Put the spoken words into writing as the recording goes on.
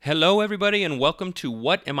Hello, everybody, and welcome to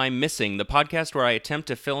What Am I Missing, the podcast where I attempt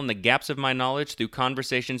to fill in the gaps of my knowledge through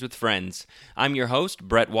conversations with friends. I'm your host,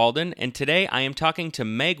 Brett Walden, and today I am talking to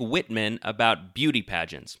Meg Whitman about beauty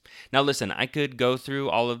pageants. Now, listen, I could go through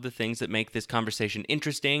all of the things that make this conversation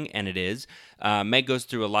interesting, and it is. Meg goes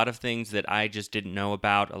through a lot of things that I just didn't know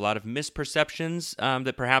about, a lot of misperceptions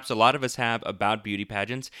that perhaps a lot of us have about beauty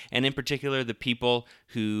pageants, and in particular, the people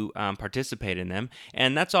who participate in them.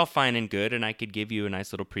 And that's all fine and good, and I could give you a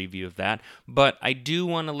nice little preview of that. But I do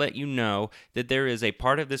want to let you know that there is a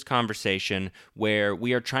part of this conversation where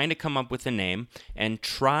we are trying to come up with a name, and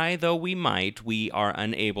try though we might, we are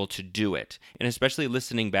unable to do it. And especially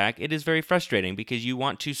listening back, it is very frustrating because you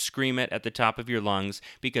want to scream it at the top of your lungs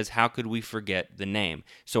because how could we forget the name?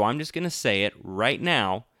 So I'm just going to say it right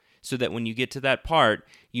now so that when you get to that part,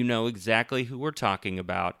 you know exactly who we're talking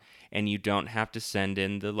about, and you don't have to send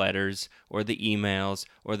in the letters or the emails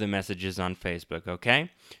or the messages on Facebook,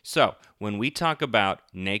 okay? So, when we talk about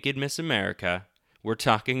Naked Miss America, we're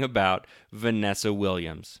talking about Vanessa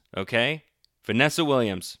Williams, okay? Vanessa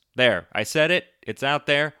Williams. There, I said it. It's out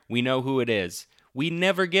there. We know who it is. We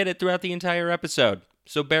never get it throughout the entire episode,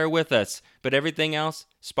 so bear with us. But everything else,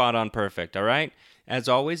 spot on perfect, all right? As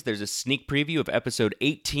always, there's a sneak preview of episode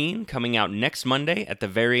 18 coming out next Monday at the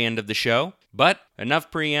very end of the show. But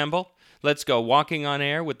enough preamble. Let's go walking on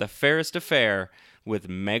air with the fairest affair with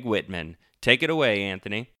Meg Whitman. Take it away,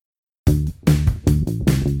 Anthony.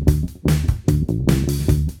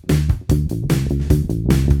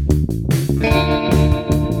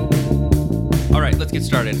 All right, let's get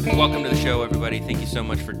started. Welcome to the show, everybody. Thank you so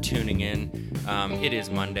much for tuning in. It is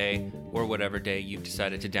Monday, or whatever day you've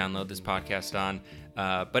decided to download this podcast on,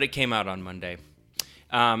 but it came out on Monday.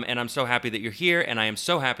 And I'm so happy that you're here, and I am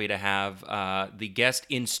so happy to have the guest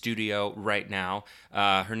in studio right now.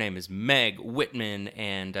 Her name is Meg Whitman,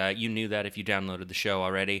 and you knew that if you downloaded the show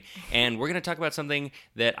already. And we're going to talk about something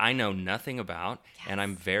that I know nothing about, and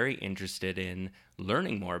I'm very interested in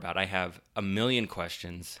learning more about. I have a million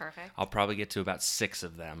questions. Perfect. I'll probably get to about 6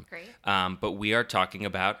 of them. Great. But we are talking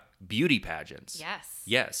about beauty pageants. Yes.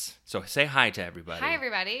 Yes. So say hi to everybody. Hi,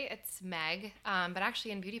 everybody. It's Meg. But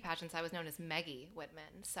actually, in beauty pageants, I was known as Meggie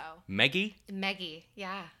Whitman. So Meggie? Meggie,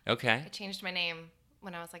 yeah. Okay. I changed my name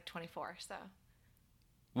when I was like 24. So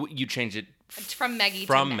You changed it from Meggie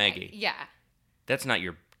from to Meg. Meggie. Yeah. That's not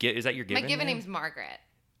your. Is that your given My given name? name's Margaret.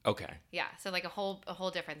 Okay. Yeah. So like a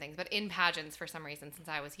whole different things. But in pageants, for some reason, since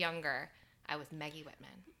I was younger, I was Meggie Whitman.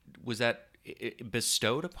 Was that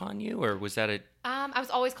bestowed upon you, or was that a? I was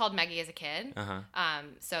always called Meggie as a kid. Uh-huh.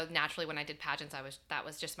 So naturally, when I did pageants, that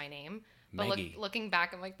was just my name. But Meggie. looking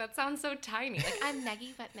back, I'm like, that sounds so tiny. Like, I'm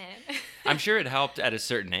Meggie Whitman. I'm sure it helped at a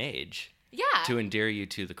certain age. Yeah. To endear you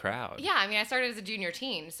to the crowd. Yeah, I mean, I started as a junior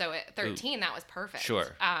teen, so at 13, that was perfect. Sure.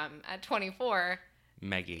 At 24,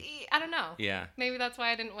 Meggie. I don't know. Yeah. Maybe that's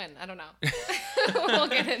why I didn't win. I don't know. We'll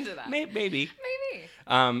get into that. Maybe.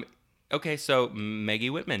 Maybe. Okay, so Meggie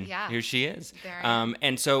Whitman. Yeah. Here she is. There I am.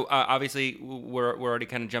 And so obviously we're already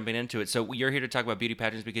kind of jumping into it. So you're here to talk about beauty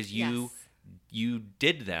pageants because you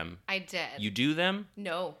did them. I did. You do them?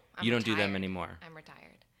 No. You don't do them anymore. I'm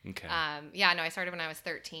retired. Okay. Yeah, no, I started when I was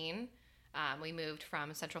 13. We moved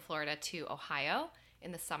from Central Florida to Ohio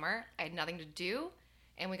in the summer. I had nothing to do.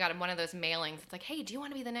 And we got one of those mailings. It's like, hey, do you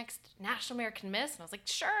want to be the next National American Miss? And I was like,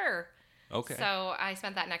 sure. Okay. So I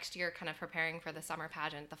spent that next year kind of preparing for the summer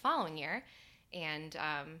pageant the following year. And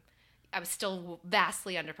I was still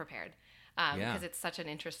vastly underprepared because it's such an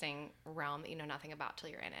interesting realm that you know nothing about till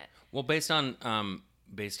you're in it. Well, based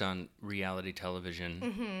on reality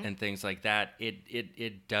television and things like that,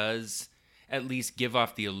 it does at least give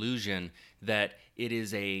off the illusion that it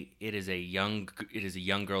is a young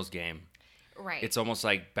girl's game. Right. It's almost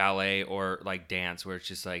like ballet or like dance, where it's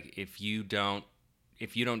just like if you don't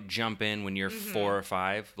jump in when you're 4 or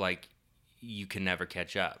 5, like you can never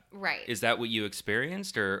catch up. Right. Is that what you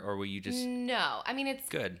experienced, or were you just? No, I mean it's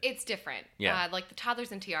good. It's different. Yeah. Like the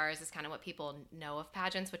toddlers and tiaras is kind of what people know of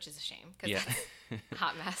pageants, which is a shame because Yeah. that's a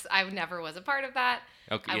hot mess. I never was a part of that.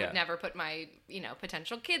 Okay. I would never put my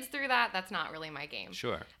potential kids through that. That's not really my game.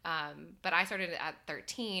 Sure. But I started at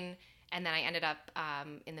 13, and then I ended up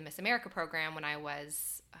in the Miss America program when I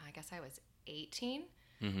was, I guess I was 18.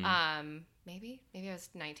 Maybe I was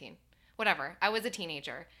 19. Whatever. I was a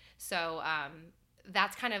teenager. So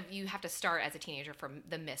that's kind of, you have to start as a teenager for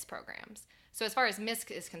the Miss programs. So as far as Miss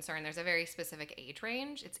is concerned, there's a very specific age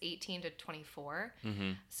range. It's 18 to 24.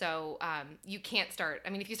 So you can't start, I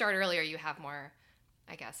mean, if you start earlier, you have more,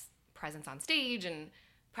 I guess, presence on stage and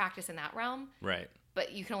practice in that realm. Right.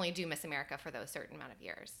 But you can only do Miss America for those certain amount of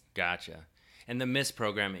years. Gotcha. And the Miss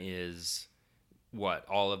program is what?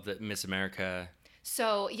 All of the Miss America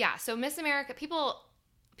So yeah, so Miss America, people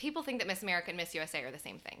think that Miss America and Miss USA are the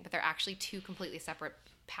same thing, but they're actually two completely separate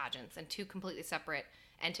pageants and two completely separate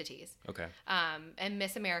entities. Okay. And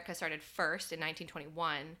Miss America started first in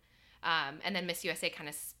 1921, and then Miss USA kind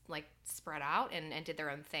of like spread out and did their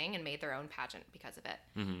own thing and made their own pageant because of it.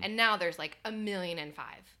 Mm-hmm. And now there's like 1,000,005.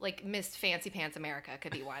 Like Miss Fancy Pants America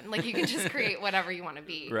could be one. Like you can just create whatever you want to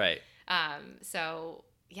be. Right. So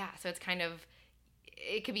yeah, so it's kind of,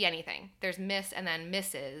 it could be anything. There's Miss, and then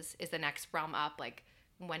Mrs. is the next realm up, like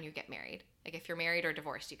when you get married. Like if you're married or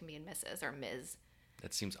divorced, you can be in Mrs. or Ms.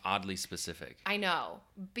 That seems oddly specific. I know,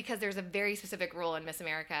 because there's a very specific rule in Miss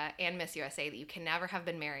America and Miss USA that you can never have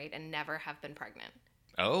been married and never have been pregnant.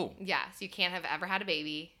 Oh. Yeah, so you can't have ever had a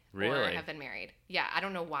baby really? or have been married. Yeah, I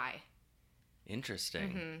don't know why.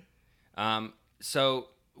 Interesting. Mm-hmm. So,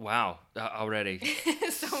 wow, already.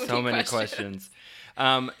 so many questions.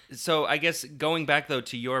 So I guess going back though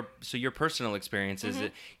to your personal experiences, Mm-hmm.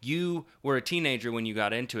 you were a teenager when you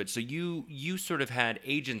got into it. So you sort of had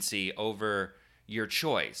agency over your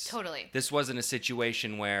choice. Totally. This wasn't a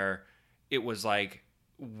situation where it was like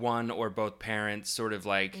one or both parents sort of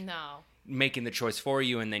like No. making the choice for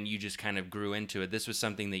you and then you just kind of grew into it. This was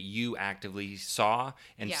something that you actively saw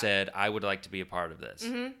and said, I would like to be a part of this.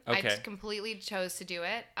 Mm-hmm. Okay. I just completely chose to do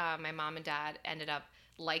it. My mom and dad ended up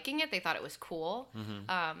liking it. They thought it was cool.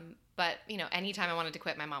 Mm-hmm. But, anytime I wanted to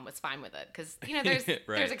quit, my mom was fine with it. Because, there's Right.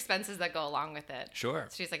 there's expenses that go along with it. Sure.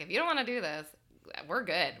 So she's like, if you don't want to do this, we're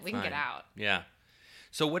good. We can get out. Yeah.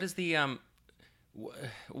 So what is the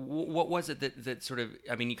what was it that sort of,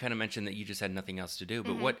 I mean, you kind of mentioned that you just had nothing else to do,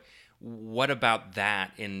 but Mm-hmm. what about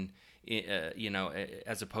that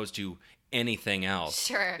as opposed to anything else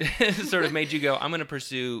Sure. sort of made you go, I'm going to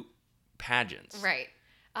pursue pageants? Right.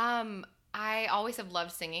 I always have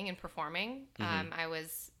loved singing and performing. Mm-hmm. I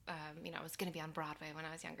was, I was going to be on Broadway when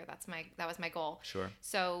I was younger. That was my goal. Sure.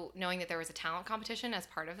 So knowing that there was a talent competition as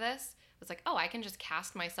part of this was like, oh, I can just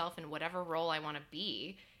cast myself in whatever role I want to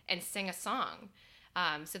be and sing a song.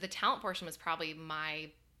 So the talent portion was probably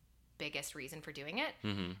my biggest reason for doing it.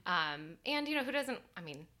 Mm-hmm. And who doesn't? I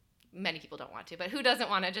mean, many people don't want to, but who doesn't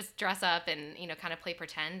want to just dress up and kind of play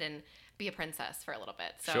pretend and be a princess for a little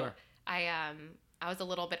bit? So sure. I was a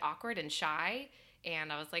little bit awkward and shy,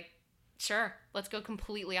 and I was like, sure, let's go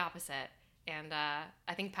completely opposite. And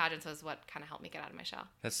I think pageants was what kind of helped me get out of my shell.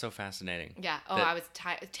 That's so fascinating. Yeah. Oh, I was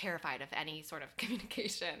terrified of any sort of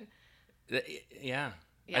communication. Yeah.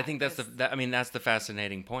 Yeah, I think that's that's the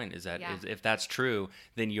fascinating point is that Yeah. if that's true,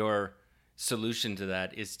 then your solution to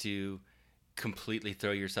that is to completely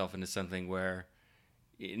throw yourself into something where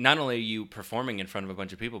not only are you performing in front of a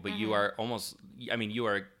bunch of people, but you are almost, you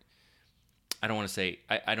are, I don't want to say,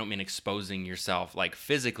 I don't mean exposing yourself like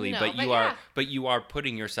physically, No, but you are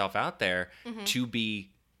putting yourself out there to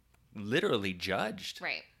be literally judged.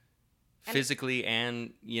 Right. Physically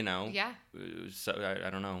and, Yeah. so I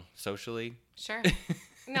don't know, socially. Sure.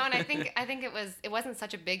 No, and I think it wasn't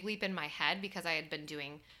such a big leap in my head because I had been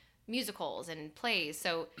doing musicals and plays.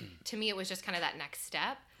 So to me, it was just kind of that next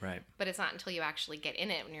step. Right. But it's not until you actually get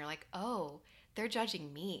in it when you're like, oh, they're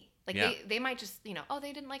judging me. Like Yeah. they might just, oh,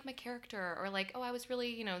 they didn't like my character, or like, oh, I was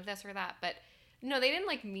really, this or that. But no, they didn't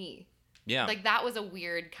like me. Yeah. Like that was a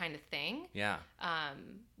weird kind of thing. Yeah.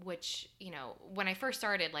 Which, when I first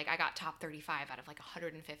started, like I got top 35 out of like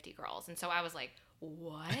 150 girls. And so I was like,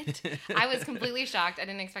 what? I was completely shocked. I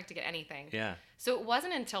didn't expect to get anything. Yeah. So it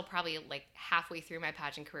wasn't until probably like halfway through my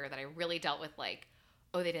pageant career that I really dealt with like,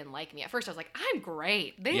 oh, they didn't like me. At first I was like, I'm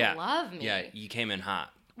great. They love me. Yeah, you came in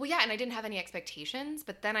hot. Well, yeah, and I didn't have any expectations,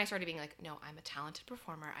 but then I started being like, no, I'm a talented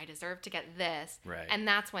performer. I deserve to get this. Right. And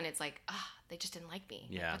that's when it's like, they just didn't like me.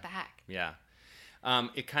 Yeah. Like, what the heck? Yeah.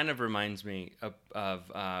 It kind of reminds me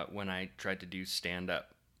of when I tried to do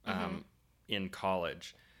stand-up in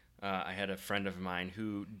college. I had a friend of mine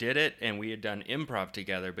who did it, and we had done improv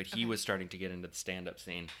together, but he was starting to get into the stand-up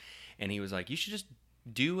scene. And he was like, you should just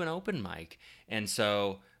do an open mic. And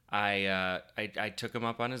so I took him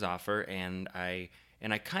up on his offer, and I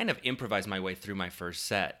kind of improvised my way through my first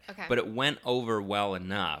set. Okay. But it went over well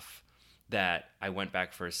enough that I went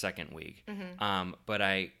back for a second week. But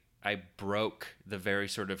I broke the very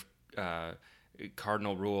sort of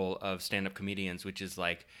cardinal rule of stand-up comedians, which is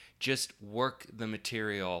like, just work the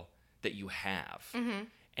material that you have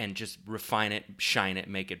and just refine it, shine it,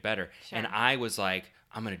 make it better. Sure. And I was like,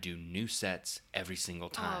 I'm going to do new sets every single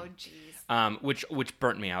time. Oh, jeez. Which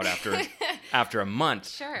burnt me out after a month.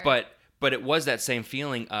 Sure. But it was that same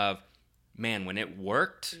feeling of, man, when it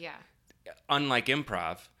worked, Yeah. unlike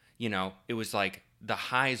improv, it was like the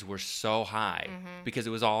highs were so high because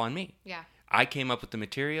it was all on me. Yeah. I came up with the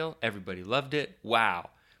material, everybody loved it,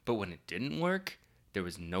 wow. But when it didn't work, there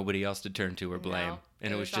was nobody else to turn to or blame. No,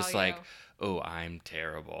 And it was just all like, you. oh, I'm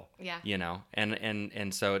terrible. Yeah. You know?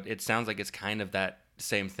 And so it sounds like it's kind of that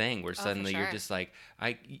same thing where for suddenly you're sure. just like,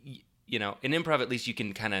 you know, in improv, at least you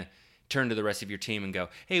can kind of turn to the rest of your team and go,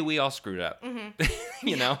 hey, we all screwed up,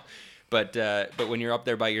 you know? But when you're up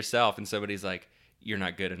there by yourself and somebody's like, you're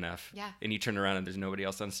not good enough. Yeah. And you turn around and there's nobody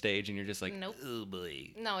else on stage and you're just like, Nope. oh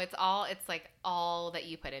boy. No, it's like all that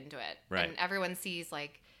you put into it. Right. And everyone sees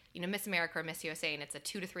like, you know, Miss America or Miss USA, and it's a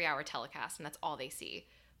 2 to 3 hour telecast, and that's all they see.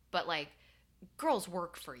 But like, girls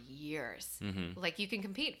work for years. Like, you can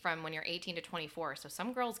compete from when you're 18 to 24. So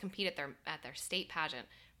some girls compete at their state pageant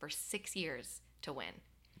for 6 years to win.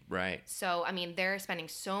 Right. So I mean, they're spending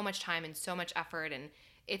so much time and so much effort, and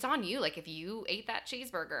it's on you. Like, if you ate that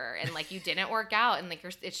cheeseburger and like you didn't work out and like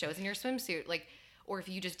it shows in your swimsuit, like, or if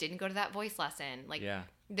you just didn't go to that voice lesson, like, Yeah.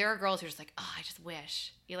 there are girls who are just like, oh, I just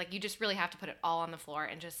wish. You just really have to put it all on the floor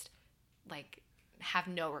and just like have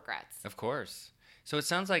no regrets. Of course. So it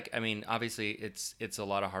sounds like, I mean, obviously it's a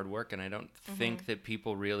lot of hard work, and I don't think that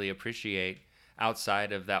people really appreciate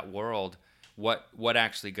outside of that world what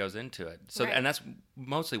actually goes into it. So Right. and that's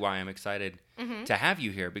mostly why I'm excited to have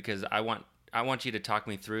you here, because I want you to talk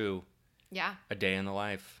me through Yeah, a day in the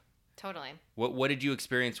life. totally. What did you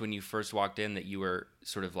experience when you first walked in that you were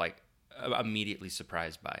sort of like immediately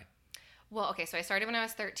surprised by? Well, okay, so I started when I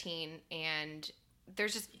was 13, and there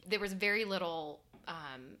was very little,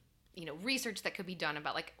 research that could be done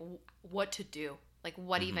about like what to do, like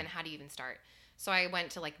what even, how do you even start? So I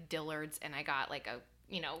went to like Dillard's, and I got like a,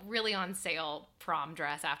 really on sale prom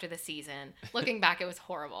dress after the season. Looking back, it was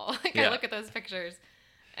horrible. Like, Yeah. I look at those pictures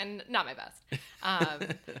and not my best.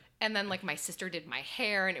 And then like my sister did my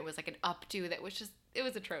hair, and it was like an updo that was just, it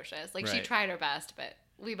was atrocious. Like, she Right. tried her best, but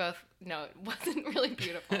we both know it wasn't really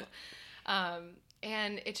beautiful.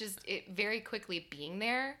 And it very quickly being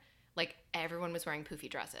there, like, everyone was wearing poofy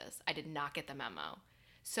dresses. I did not get the memo.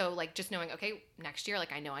 So like, just knowing, okay, next year,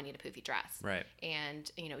 like, I know I need a poofy dress. Right. And,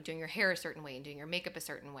 doing your hair a certain way and doing your makeup a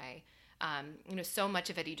certain way. So much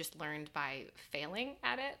of it you just learned by failing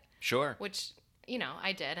at it, Sure. which,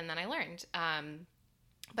 I did, and then I learned.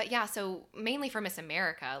 But yeah, so mainly for Miss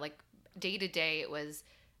America, like, day to day,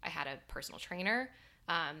 I had a personal trainer.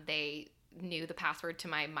 They knew the password to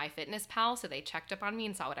my MyFitnessPal, so they checked up on me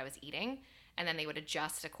and saw what I was eating, and then they would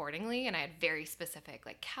adjust accordingly. And I had very specific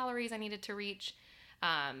like calories I needed to reach,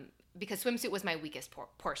 because swimsuit was my weakest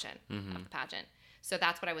portion of the pageant. So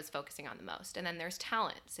that's what I was focusing on the most. And then there's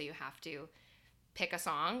talent, so you have to pick a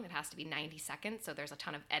song. It has to be 90 seconds, so there's a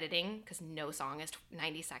ton of editing because no song is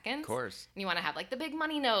 90 seconds. Of course. And you want to have like the big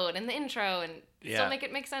money note and the intro and Yeah. still make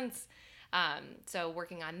it make sense. So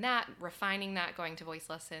working on that, refining that, going to voice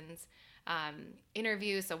lessons,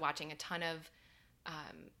 interviews. So watching a ton of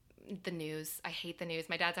the news. I hate the news.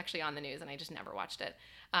 My dad's actually on the news, and I just never watched it.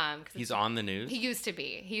 'Cause He's on the news? He used to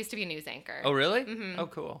be. He used to be a news anchor. Oh, really? Oh,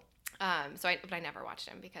 cool. But I never watched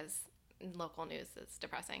him because local news is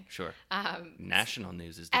depressing. Sure. National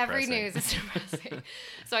news is depressing. Every news is depressing.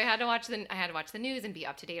 So I had to watch the news and be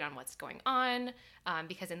up to date on what's going on,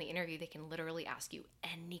 because in the interview they can literally ask you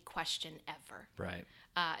any question ever. Right.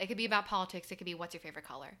 It could be about politics. It could be what's your favorite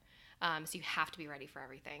color. So you have to be ready for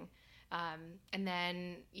everything. And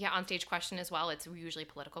then, on stage question as well. It's usually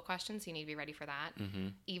political questions, so you need to be ready for that.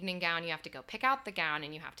 Evening gown, you have to go pick out the gown,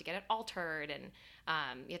 and you have to get it altered, and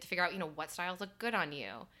you have to figure out, what styles look good on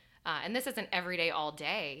you. And this isn't every day, all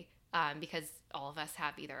day, because all of us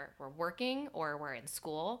we're working or we're in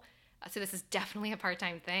school. So this is definitely a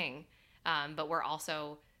part-time thing. But we're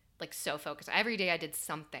also like so focused. Every day I did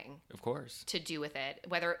something Of course. to do with it,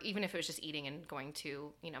 even if it was just eating and going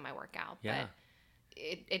to, my workout. Yeah. But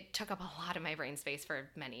it took up a lot of my brain space for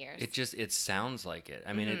many years. It sounds like it.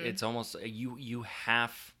 I mean, it's almost, you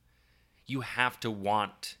have to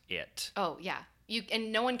want it. Oh yeah.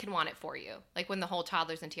 And no one can want it for you. Like, when the whole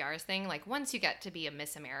toddlers and tiaras thing, like, once you get to be a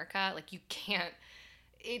Miss America, like, you can't,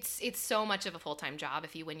 it's so much of a full-time job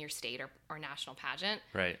if you win your state or national pageant.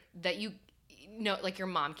 Right. That like, your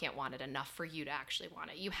mom can't want it enough for you to actually want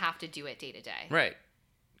it. You have to do it day to day. Right.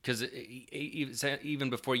 Because even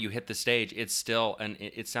before you hit the stage, it's still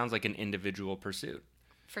it sounds like an individual pursuit.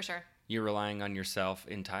 For sure. You're relying on yourself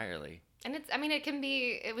entirely. And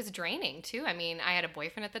it was draining too. I mean, I had a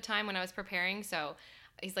boyfriend at the time when I was preparing, so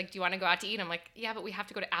he's like, do you want to go out to eat? I'm like, yeah, but we have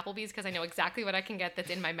to go to Applebee's because I know exactly what I can get that's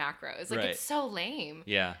in my macros. Like, Right. It's so lame.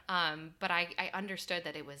 Yeah. But I understood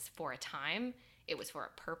that it was for a time. It was for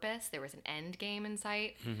a purpose. There was an end game in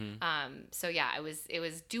sight. So yeah, it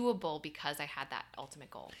was doable because I had that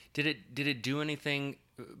ultimate goal. Did it do anything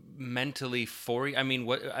mentally for you? I mean,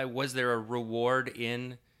 was there a reward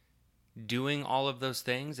in doing all of those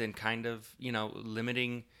things and kind of,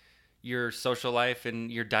 limiting your social life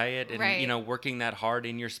and your diet and, Right. working that hard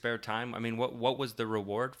in your spare time? I mean, what was the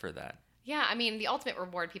reward for that? Yeah, I mean, the ultimate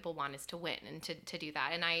reward people want is to win and to do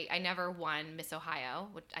that. And I never won Miss Ohio,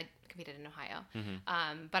 which I competed in Ohio,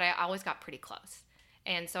 but I always got pretty close.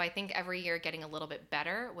 And so I think every year getting a little bit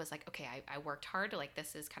better was like, okay, I worked hard. Like,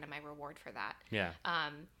 this is kind of my reward for that. Yeah.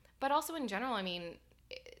 But also in general, I mean,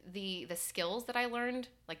 the skills that I learned,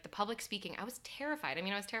 like the public speaking, I was terrified. I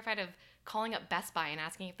mean, I was terrified of calling up Best Buy and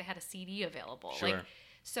asking if they had a CD available. Sure. Like,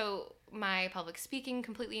 so my public speaking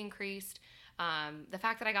completely increased. The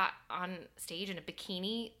fact that I got on stage in a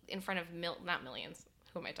bikini in front of not millions,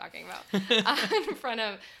 who am I talking about? In front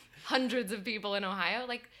of hundreds of people in Ohio,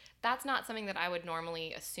 like that's not something that I would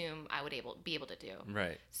normally assume I would be able to do.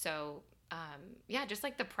 Right. So, yeah, just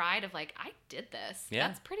like the pride of like, I did this. Yeah.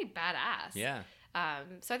 That's pretty badass. Yeah.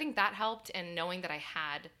 So I think that helped, and knowing that I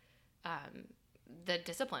had the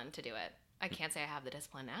discipline to do it. I can't say I have the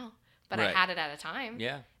discipline now, but Right. I had it at a time.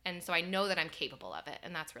 Yeah. And so I know that I'm capable of it,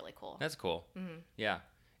 and that's really cool. That's cool. Yeah.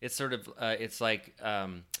 It's sort of, it's like,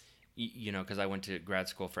 because I went to grad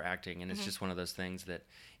school for acting, and it's just one of those things that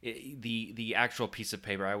the actual piece of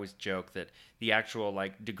paper, I always joke that the actual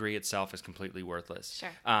like degree itself is completely worthless.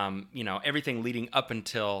 Sure. Everything leading up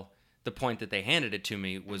until the point that they handed it to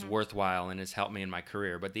me was worthwhile and has helped me in my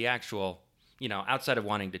career. But the actual, outside of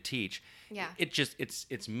wanting to teach, Yeah.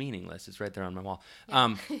 it's meaningless. It's right there on my wall.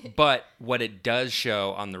 Yeah. But what it does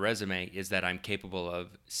show on the resume is that I'm capable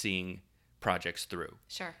of seeing projects through.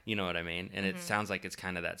 Sure. You know what I mean? And it sounds like it's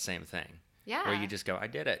kind of that same thing. Yeah. Where you just go, I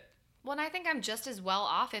did it. Well, and I think I'm just as well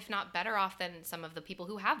off, if not better off, than some of the people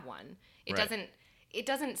who have won. Right. It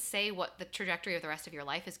doesn't say what the trajectory of the rest of your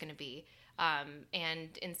life is going to be.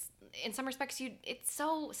 And in some respects, it's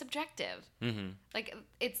so subjective. Like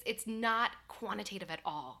it's not quantitative at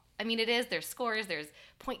all. I mean, it is. There's scores. There's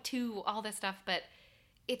 0.2, all this stuff, but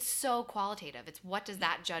it's so qualitative. It's what does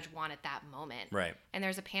that judge want at that moment. Right. And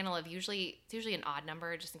there's a panel of it's usually an odd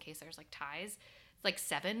number, just in case there's like ties. It's like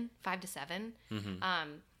 5 to 7.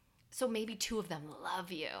 So maybe 2 of them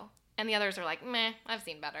love you, and the others are like, meh, I've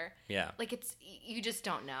seen better. Yeah. Like you just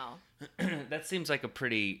don't know. That seems like a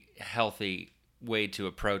pretty healthy way to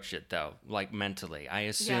approach it, though, like mentally. I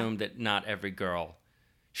assume that not every girl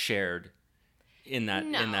shared in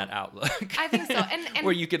that outlook. I think so. And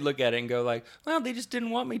where you could look at it and go like, well, they just didn't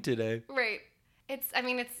want me today. Right.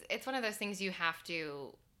 It's one of those things you have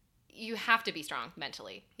to be strong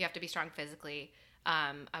mentally. You have to be strong physically.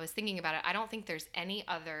 I was thinking about it. I don't think there's any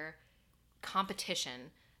other competition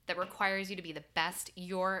that requires you to be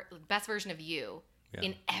your best version of you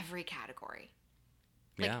in every category.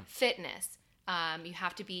 Like fitness. You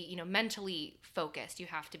have to be, mentally focused. You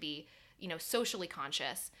have to be, socially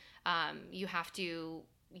conscious. You have to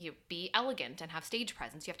be elegant and have stage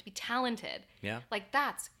presence. You have to be talented. Yeah. Like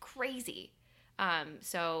that's crazy.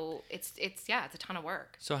 So it's a ton of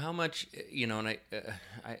work. So how much, and I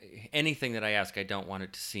anything that I ask, I don't want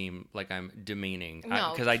it to seem like I'm demeaning.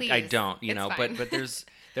 No, because I don't, It's fine. but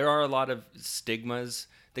there are a lot of stigmas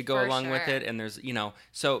that go For along with sure. it. And there's,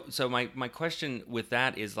 so my question with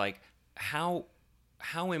that is like, how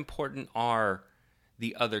important are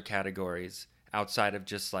the other categories outside of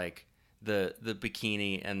just like the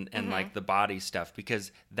bikini and like the body stuff?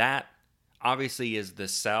 Because that obviously is the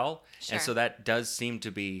sell. Sure. And so that does seem to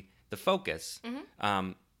be the focus.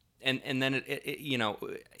 And then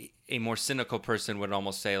it, a more cynical person would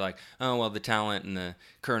almost say like, oh, well, the talent and the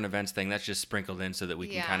current events thing, that's just sprinkled in so that we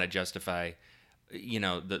can kind of justify,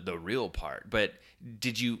 the real part. But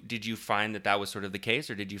did you find that was sort of the case,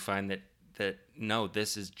 or did you find that no,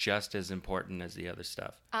 this is just as important as the other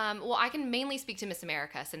stuff? Well, I can mainly speak to Miss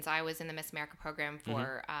America since I was in the Miss America program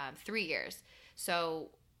for 3 years. So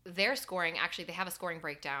their scoring, actually, they have a scoring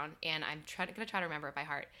breakdown, and I'm going to try to remember it by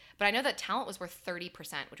heart. But I know that talent was worth 30%,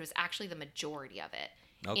 which was actually the majority of it.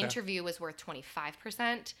 Okay. Interview was worth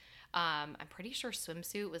 25%. I'm pretty sure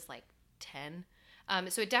swimsuit was like 10.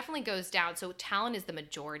 So it definitely goes down. So talent is the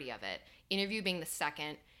majority of it. Interview being the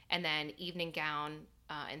second, and then evening gown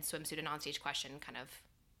and swimsuit and onstage question kind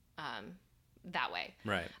of that way.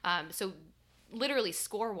 Right. So literally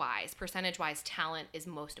score-wise, percentage-wise, talent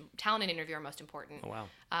and interview are most important. Oh,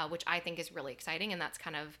 wow. Which I think is really exciting, and that's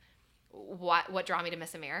kind of what drew me to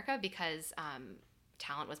Miss America, because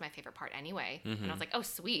talent was my favorite part anyway. And I was like, oh,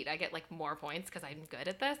 sweet, I get like more points because I'm good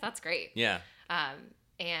at this. That's great. Yeah.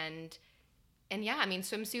 And yeah, I mean,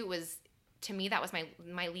 swimsuit was, to me, that was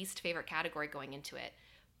my least favorite category going into it.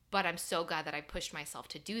 But I'm so glad that I pushed myself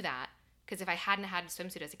to do that, because if I hadn't had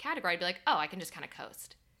swimsuit as a category, I'd be like, oh, I can just kind of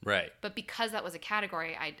coast. Right. But because that was a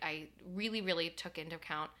category, I really, really took into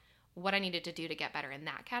account what I needed to do to get better in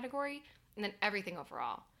that category, and then everything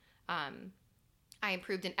overall. I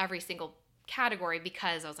improved in every single category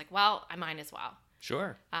because I was like, well, I might as well.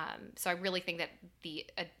 Sure. So I really think that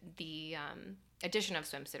the addition of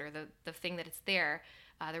swimsuit, or the thing that it's there,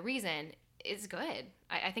 the reason is good.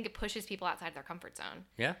 I think it pushes people outside their comfort zone.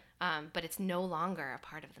 Yeah. But it's no longer a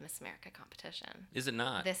part of the Miss America competition. Is it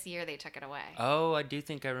not? This year they took it away. Oh, I do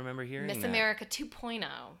think I remember hearing Miss that. America 2.0.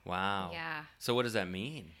 Wow. Yeah. So what does that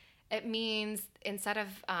mean? It means instead of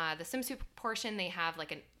the swimsuit portion, they have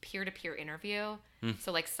like a peer-to-peer interview.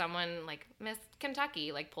 So like someone like Miss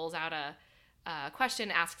Kentucky like pulls out a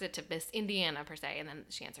question, asks it to Miss Indiana per se, and then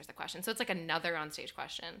she answers the question. So it's like another onstage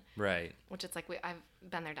question. Right. Which it's like I've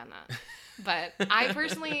been there, done that. But I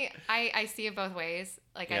personally, I see it both ways.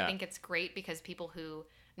 Like I think it's great because people who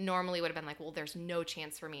normally would have been like, well, there's no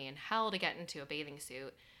chance for me in hell to get into a bathing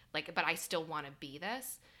suit, like, but I still want to be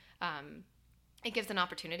this. It gives an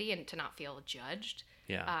opportunity and to not feel judged.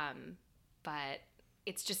 Yeah. But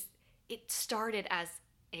it's just, it started as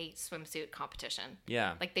a swimsuit competition.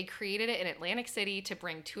 Yeah. Like they created it in Atlantic City to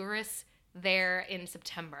bring tourists there in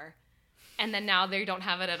September. And then now they don't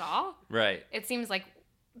have it at all. Right. It seems like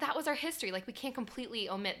that was our history. Like we can't completely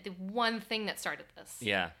omit the one thing that started this.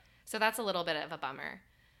 Yeah. So that's a little bit of a bummer.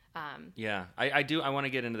 Yeah, I do. I want to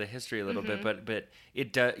get into the history a little bit, but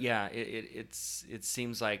it does. Yeah, it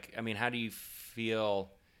seems like. I mean, how do you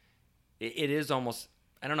feel? It is almost.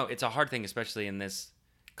 I don't know. It's a hard thing, especially in this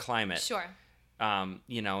climate. Sure.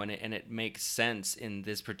 You know, and it makes sense in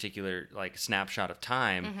this particular like snapshot of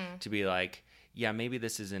time to be like, yeah, maybe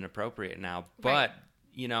this is inappropriate now, but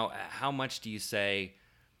you know, how much do you say?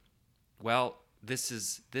 Well, this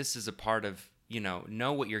is a part of. You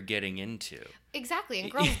know what you're getting into. Exactly, and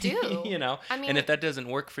girls do. You know, I mean, and if that doesn't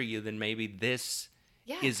work for you, then maybe this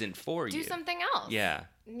isn't for you. Do something else. Yeah.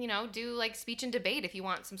 You know, do like speech and debate if you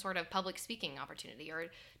want some sort of public speaking opportunity, or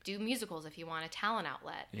do musicals if you want a talent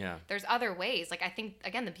outlet. Yeah. There's other ways. Like I think,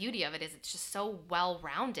 again, the beauty of it is it's just so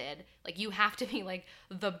well-rounded. Like you have to be like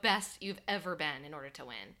the best you've ever been in order to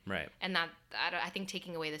win. Right. And that I think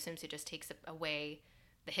taking away the swimsuit just takes away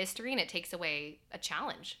the history, and it takes away a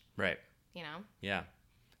challenge. Right. You know? Yeah.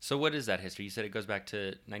 So what is that history? You said it goes back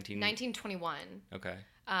to 1921. Okay.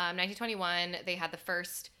 1921, they had the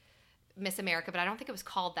first Miss America, but I don't think it was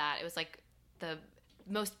called that. It was like the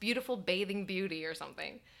most beautiful bathing beauty or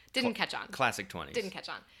something. Didn't catch on. Classic 20s. Didn't catch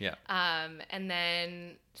on. Yeah. And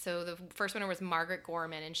then, so the first winner was Margaret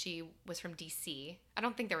Gorman, and she was from D.C. I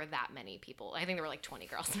don't think there were that many people. I think there were like 20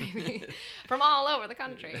 girls maybe from all over the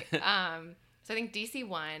country. So I think D.C.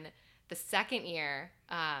 won. The second year,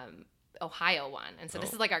 Ohio won. And so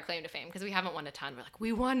this is like our claim to fame, because we haven't won a ton. We're like,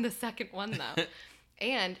 we won the second one though.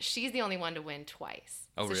 And she's the only one to win twice.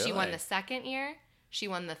 Oh, so really? She won the second year. She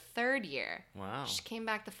won the third year. Wow. She came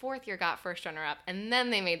back the fourth year, got first runner up. And then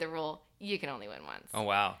they made the rule, you can only win once. Oh,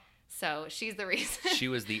 wow. So she's the reason. She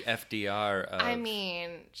was the FDR of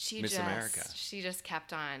Miss America. She just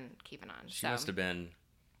kept on keeping on. She must have been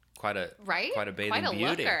quite a bathing quite a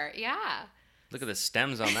beauty. Looker. Yeah. Look at the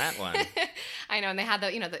stems on that one. I know, and they had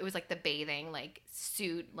the, it was like the bathing, like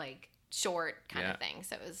suit, like short kind of thing.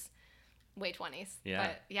 So it was way 20s. Yeah.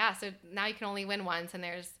 But yeah, so now you can only win once, and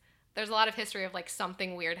there's a lot of history of like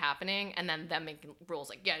something weird happening, and then them making rules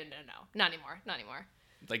like, no, not anymore.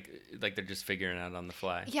 Like they're just figuring it out on the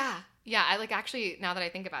fly. Yeah. Yeah. I like, actually, now that I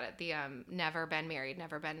think about it, the never been married,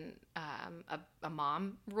 never been a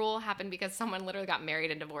mom rule happened because someone literally got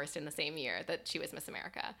married and divorced in the same year that she was Miss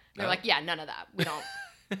America. They're like, yeah, none of that. We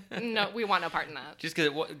don't, no, we want no part in that. Just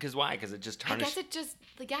because why? Because it just tarnished. I guess it just,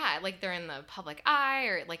 like they're in the public eye,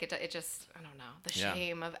 or like it just, I don't know, the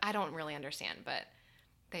shame of, I don't really understand, but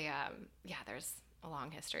they, there's a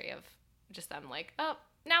long history of just them like, oh,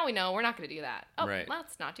 now we know we're not going to do that. Oh,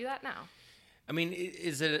 let's not do that now. I mean,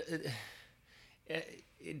 it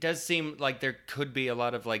does seem like there could be a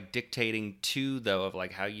lot of like dictating too, though, of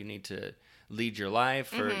like how you need to lead your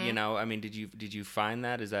life, or I mean, did you find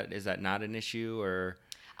that is that not an issue, or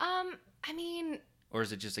I mean, or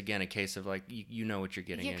is it just again a case of like you know what you're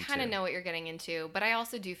getting into? You kind of know what you're getting into, but I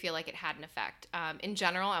also do feel like it had an effect. In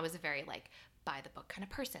general, I was a very like by the book kind of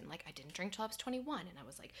person. Like I didn't drink till I was 21, and I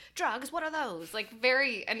was like, drugs, what are those? Like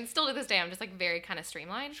very, and still to this day, I'm just like very kind of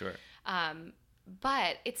streamlined. Sure.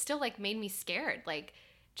 But it still like made me scared. Like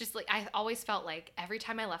just like I always felt like every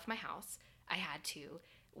time I left my house, I had to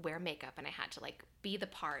wear makeup, and I had to like be the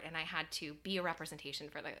part, and I had to be a representation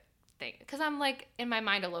for the thing. Because I'm like in my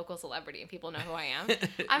mind a local celebrity, and people know who I am.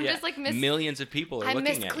 I'm just like millions of people are looking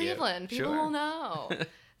at you. I'm Miss Cleveland. People will know.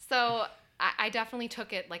 So I definitely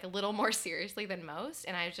took it like a little more seriously than most.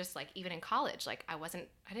 And I was just like, even in college, like I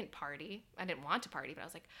didn't party. I didn't want to party, but I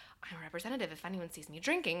was like, I'm a representative. If anyone sees me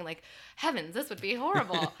drinking, like heavens, this would be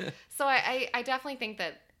horrible. So I definitely think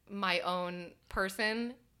that my own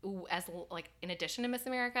person, as like in addition to Miss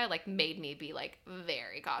America, like made me be like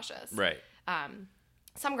very cautious. Right.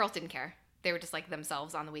 Some girls didn't care. They were just like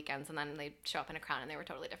themselves on the weekends, and then they'd show up in a crown and they were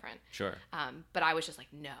totally different. Sure. But I was just like,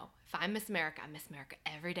 no, if I'm Miss America, I'm Miss America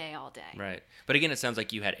every day, all day. Right. But again, it sounds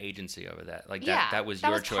like you had agency over that. Like that was that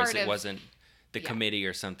your was choice. It wasn't the yeah. committee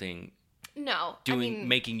or something No.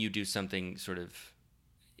 making you do something sort of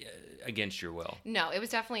against your will. No, it was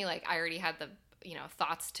definitely like I already had the,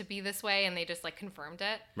 thoughts to be this way, and they just like confirmed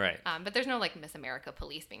it. Right. But there's no like Miss America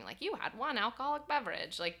police being like, you had one alcoholic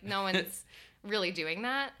beverage. Like no one's really doing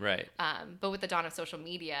that. Right. But with the dawn of social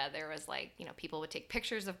media, there was like, people would take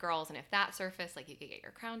pictures of girls, and if that surfaced, like you could get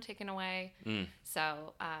your crown taken away.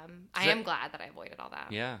 So I am glad that I avoided all that.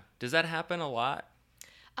 Yeah. Does that happen a lot?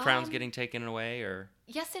 Crowns getting taken away, or?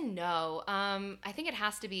 Yes and no. I think it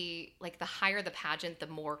has to be like the higher the pageant, the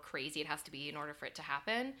more crazy it has to be in order for it to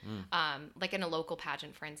happen. Like in a local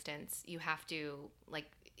pageant, for instance, you have to like,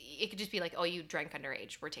 it could just be like, oh, you drank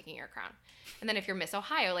underage, we're taking your crown. And then if you're Miss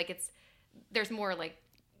Ohio, like there's more like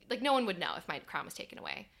no one would know if my crown was taken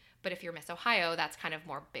away. But if you're Miss Ohio, that's kind of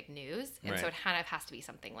more big news. And so it kind of has to be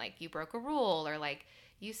something like you broke a rule, or like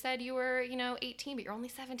you said you were, 18, but you're only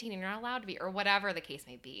 17 and you're not allowed to be, or whatever the case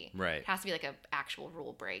may be. Right. It has to be like an actual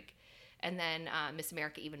rule break. And then Miss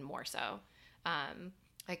America even more so.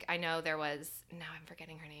 Like I know there was, now I'm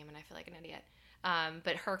forgetting her name and I feel like an idiot.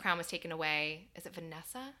 But her crown was taken away. Is it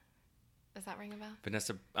Vanessa? Does that ring a bell?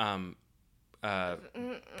 Vanessa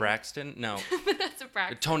Braxton? No. Vanessa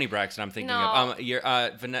Braxton. Tony Braxton, I'm thinking of.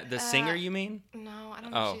 The singer, you mean? No, I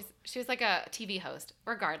don't know. Oh. She was like a TV host.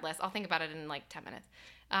 Regardless, I'll think about it in like 10 minutes.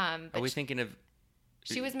 Are we thinking of...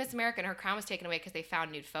 She was Miss America, and her crown was taken away because they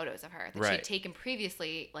found nude photos of her that she had taken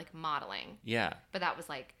previously, like modeling. Yeah. But that was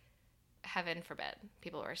like, heaven forbid.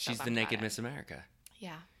 People were so She's the naked Miss America.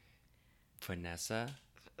 Yeah. Vanessa?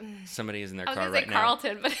 Somebody is in their car right now.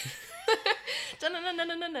 Carlton, but...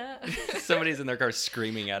 Somebody's in their car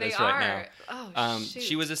screaming at us right now. Oh, shoot.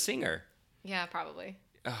 She was a singer. Yeah, probably.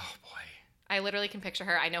 Oh, boy. I literally can picture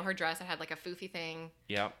her. I know her dress. It had like a foofy thing.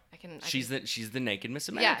 Yep. She's the naked Miss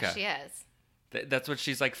America. Yeah, she is. That's what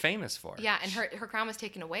she's like famous for. Yeah, and her crown was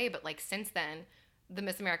taken away, but like since then, the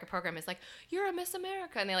Miss America program is like, you're a Miss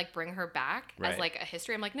America, and they like bring her back as like a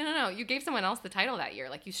history. I'm like, no, you gave someone else the title that year.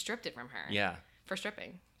 Like you stripped it from her. Yeah. For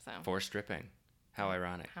stripping. So. For stripping. How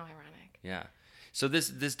ironic. How ironic. Yeah. So this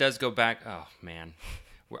does go back. Oh man,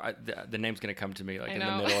 the name's gonna come to me like in the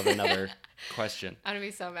middle of another question. I'm gonna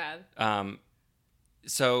be so mad.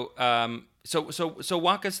 So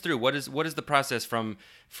walk us through what is the process from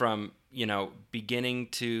beginning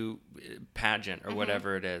to pageant or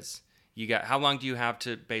whatever it is. How long do you have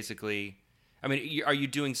to basically? I mean, are you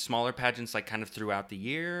doing smaller pageants like kind of throughout the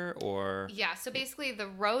year, or? Yeah. So basically, the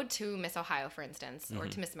road to Miss Ohio, for instance, or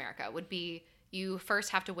to Miss America would be. You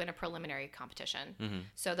first have to win a preliminary competition.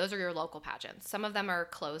 So those are your local pageants. Some of them are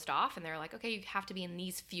closed off, and they're like, okay, you have to be in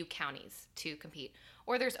these few counties to compete.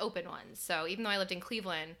 Or there's open ones. So even though I lived in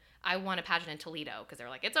Cleveland, I won a pageant in Toledo because they were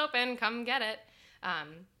like, it's open, come get it.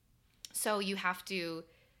 So you have to,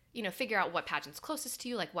 figure out what pageant's closest to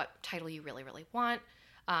you, like what title you really, really want.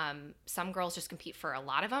 Some girls just compete for a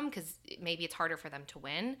lot of them because maybe it's harder for them to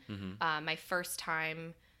win. My first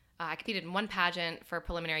time... I competed in one pageant for a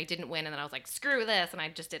preliminary, didn't win, and then I was like, screw this, and I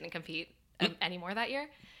just didn't compete anymore that year.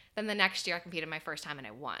 Then the next year I competed my first time and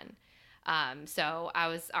I won. So I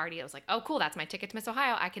was like, oh, cool, that's my ticket to Miss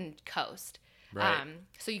Ohio. I can coast. Right.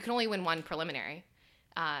 So you can only win one preliminary.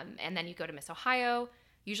 And then you go to Miss Ohio.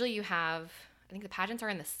 Usually you have, I think the pageants are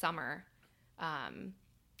in the summer.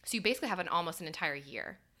 So you basically have almost an entire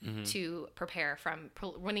year to prepare from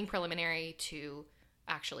winning preliminary to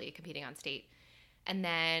actually competing on state. And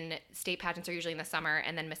then state pageants are usually in the summer,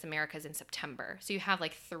 and then Miss America's in September. So you have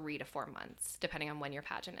like 3 to 4 months, depending on when your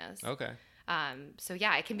pageant is. Okay. So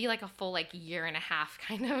yeah, it can be like a full like year and a half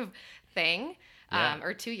kind of thing,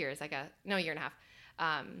 or 2 years, I guess. No, year and a half.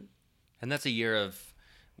 And that's a year of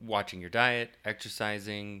watching your diet,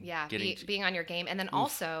 exercising. Yeah, being on your game. And then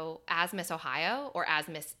also as Miss Ohio or as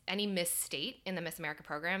any Miss State in the Miss America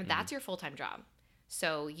program, that's your full-time job.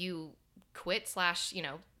 So you quit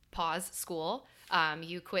 / pause school.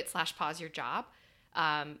 You quit / pause your job.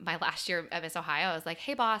 My last year at Miss Ohio, I was like,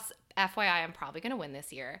 hey boss, FYI, I'm probably going to win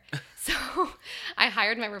this year. So I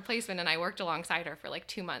hired my replacement and I worked alongside her for like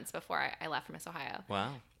 2 months before I left for Miss Ohio.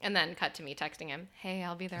 Wow. And then cut to me texting him, hey,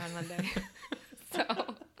 I'll be there on Monday. So,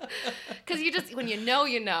 Because you just, when you know,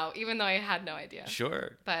 even though I had no idea.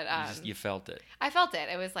 Sure. But you felt it. I felt it.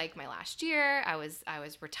 It was like my last year. I was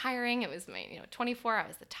retiring. It was my 24. I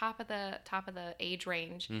was the top of the age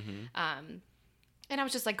range. And I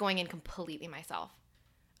was just like going in completely myself.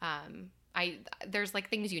 There's like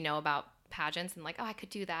things about pageants and like, oh, I could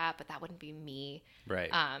do that, but that wouldn't be me. Right.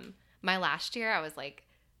 My last year, I was like,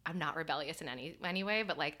 I'm not rebellious in any way,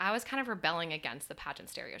 but like I was kind of rebelling against the pageant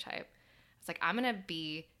stereotype. It's like, I'm gonna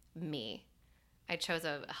be me. I chose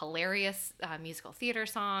a hilarious musical theater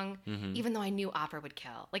song, even though I knew opera would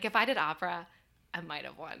kill. Like if I did opera, I might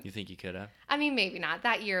have won. You think you could have? I mean, maybe not.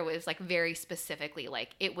 That year was like very specifically like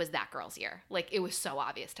it was that girl's year. Like it was so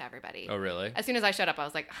obvious to everybody. Oh, really? As soon as I showed up, I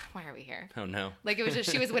was like, why are we here? Oh, no. Like it was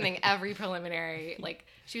just, she was winning every preliminary. Like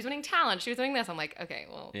she was winning talent. She was winning this. I'm like, okay,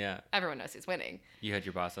 well, yeah. Everyone knows who's winning. You had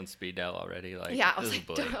your boss on speed dial already. Like, yeah, I was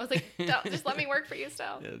like, just let me work for you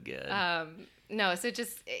still. Oh, good. No, so you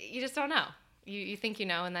just don't know. You think you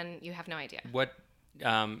know, and then you have no idea. What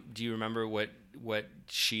do you remember? What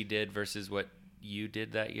she did versus what you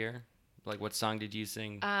did that year? Like what song did you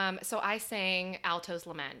sing? So I sang Alto's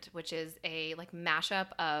Lament, which is a like mashup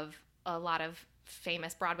of a lot of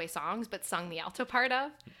famous Broadway songs, but sung the alto part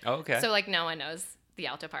of. Oh, okay. So like no one knows the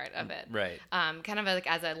alto part of it. Right. Kind of like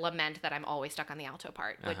as a lament that I'm always stuck on the alto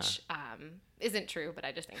part, which isn't true, but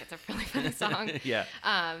I just think it's a really funny song. Yeah.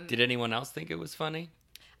 Did anyone else think it was funny?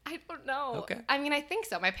 I don't know. Okay. I mean, I think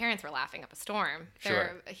so. My parents were laughing up a storm.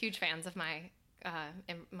 They're huge fans of my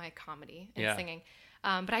comedy and singing.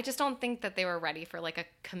 But I just don't think that they were ready for like a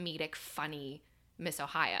comedic, funny Miss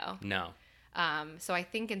Ohio. No. So I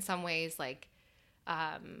think in some ways, like,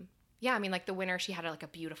 I mean, like the winner, she had like a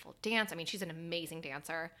beautiful dance. I mean, she's an amazing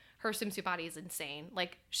dancer. Her swimsuit body is insane.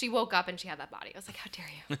 Like she woke up and she had that body. I was like, how dare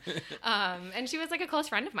you? And she was like a close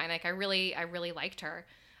friend of mine. Like I really liked her.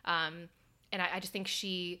 And I just think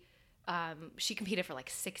she competed for like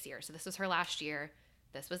 6 years. So this was her last year.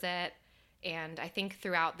 This was it. And I think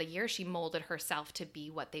throughout the year, she molded herself to be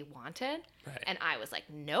what they wanted. Right. And I was like,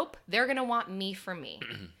 nope, they're going to want me for me.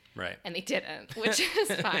 Right. And they didn't, which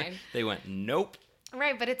is fine. They went, nope.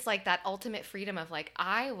 Right. But it's like that ultimate freedom of like,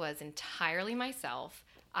 I was entirely myself.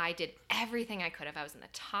 I did everything I could have. I was in the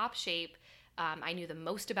top shape. I knew the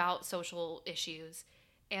most about social issues.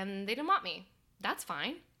 And they didn't want me. That's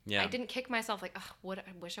fine. Yeah. I didn't kick myself like, oh, I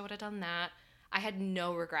wish I would have done that. I had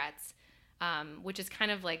no regrets, which is kind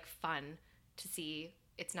of like fun to see.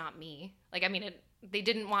 It's not me. Like, I mean, they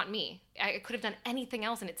didn't want me. I could have done anything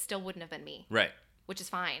else and it still wouldn't have been me. Right. Which is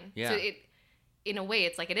fine. Yeah. So in a way,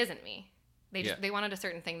 it's like, it isn't me. They wanted a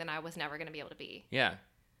certain thing that I was never going to be able to be. Yeah.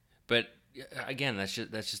 But again, that's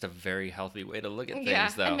just a very healthy way to look at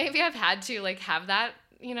things, though. And maybe I've had to like have that,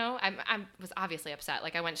 I was obviously upset.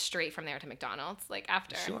 Like I went straight from there to McDonald's like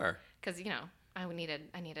after. Sure. Because, I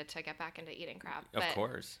needed to get back into eating crap. Of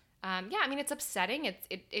course. I mean, it's upsetting.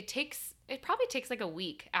 It probably takes like a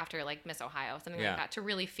week after like Miss Ohio, something like that, to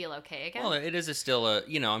really feel okay again. Well, it is still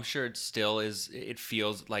I'm sure it still is, it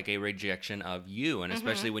feels like a rejection of you. And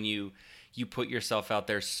especially when you put yourself out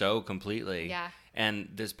there so completely. Yeah. And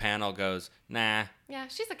this panel goes, nah. Yeah,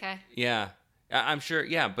 she's okay. Yeah. I'm sure.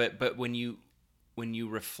 Yeah. But when you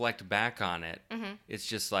reflect back on it, it's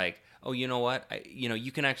just like, oh, you know what?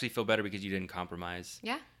 You can actually feel better because you didn't compromise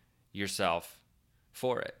yourself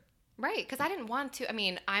for it. Right, because I didn't want to. I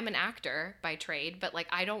mean, I'm an actor by trade, but like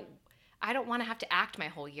I don't want to have to act my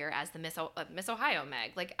whole year as the Miss Ohio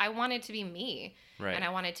Meg. Like I wanted to be me, right? And I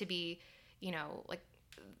wanted to be, like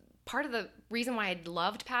part of the reason why I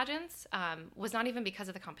loved pageants was not even because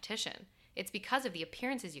of the competition. It's because of the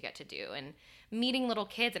appearances you get to do and meeting little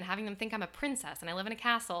kids and having them think I'm a princess and I live in a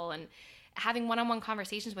castle and having one-on-one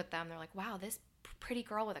conversations with them. They're like, wow, this pretty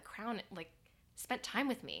girl with a crown, like, spent time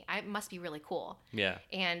with me. I must be really cool. Yeah.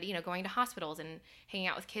 And, going to hospitals and hanging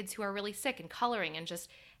out with kids who are really sick and coloring and just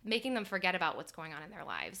making them forget about what's going on in their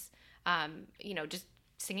lives. Just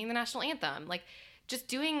singing the national anthem, like just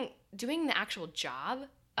doing the actual job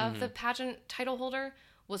of the pageant title holder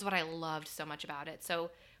was what I loved so much about it. So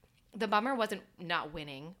the bummer wasn't not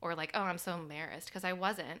winning or like, oh, I'm so embarrassed, because I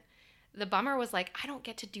wasn't. The bummer was like, I don't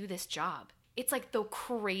get to do this job. It's like the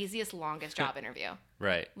craziest, longest job interview.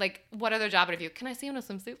 Right. Like, what other job interview? Can I see you in a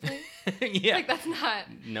swimsuit, please? Yeah. Like, that's not...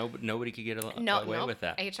 Nobody could get away with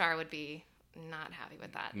that. HR would be not happy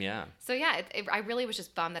with that. Yeah. So, yeah, I really was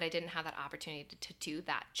just bummed that I didn't have that opportunity to do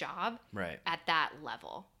that job at that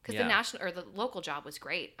level. Because the national or the local job was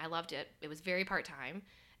great. I loved it. It was very part-time.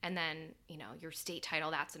 And then, your state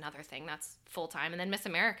title, that's another thing. That's full-time. And then Miss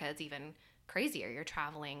America is even crazier. You're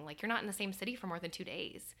traveling. Like, you're not in the same city for more than 2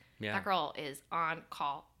 days. Yeah. That girl is on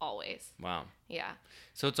call always. Wow. Yeah.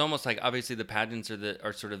 So it's almost like, obviously the pageants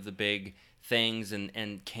are sort of the big things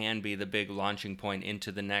and can be the big launching point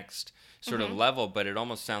into the next sort of level, but it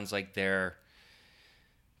almost sounds like they're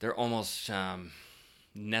almost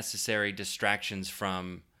necessary distractions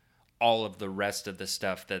from all of the rest of the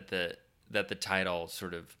stuff that the title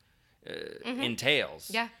sort of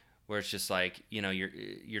entails. Yeah. Where it's just like, you know,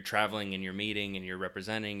 you're traveling and you're meeting and you're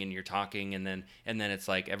representing and you're talking, and then it's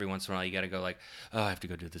like every once in a while you got to go like, oh, I have to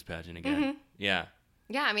go do this pageant again. Yeah.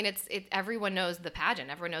 Yeah, I mean, it's everyone knows the pageant.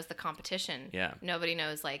 Everyone knows the competition. Yeah. Nobody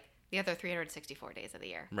knows, like, the other 364 days of the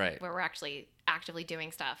year. Right. Where we're actually actively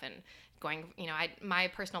doing stuff and going, you know, my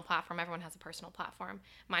personal platform, everyone has a personal platform.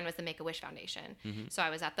 Mine was the Make-A-Wish Foundation. So I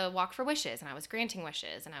was at the Walk for Wishes, and I was granting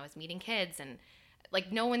wishes, and I was meeting kids, and,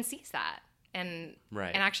 like, no one sees that. And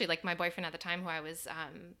Right. And actually, like, my boyfriend at the time, who I was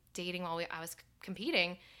dating while I was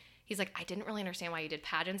competing, he's like, I didn't really understand why you did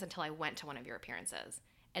pageants until I went to one of your appearances.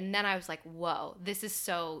 And then I was like, whoa, this is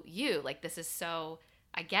so you. Like, this is so,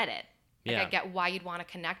 I get it. Like, Yeah. I get why you'd want to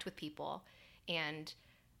connect with people. And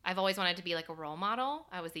I've always wanted to be, like, a role model.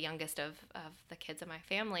 I was the youngest of the kids in my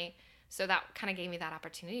family. So that kind of gave me that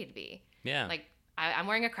opportunity to be. Yeah. Like, I'm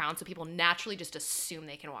wearing a crown, so people naturally just assume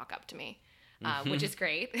they can walk up to me, which is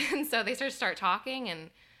great. And so they start talking, and,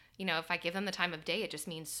 you know, if I give them the time of day, it just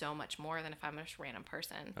means so much more than if I'm a just random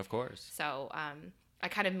person. Of course. So I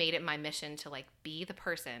kind of made it my mission to, like, be the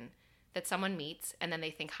person that someone meets and then they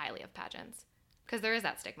think highly of pageants, because there is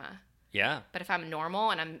that stigma. Yeah. But if I'm normal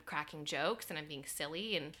and I'm cracking jokes and I'm being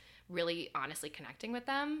silly and really honestly connecting with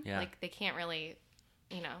them, Yeah. like, they can't really,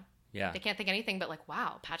 you know, Yeah. they can't think anything but, like,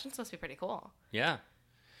 wow, pageants must be pretty cool. Yeah.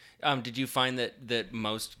 Did you find that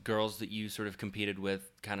most girls that you sort of competed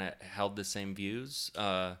with kind of held the same views?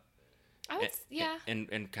 Yeah.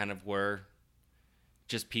 And kind of were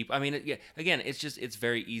just people. I mean, again, it's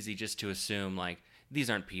very easy just to assume, like, these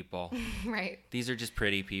aren't people. Right. These are just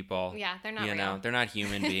pretty people. Yeah, they're not You know, real. they're not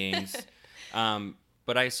human beings.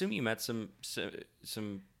 But I assume you met some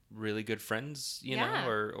really good friends, you Yeah. know,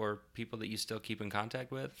 or people that you still keep in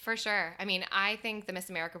contact with. For sure. I mean, I think the Miss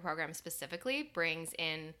America program specifically brings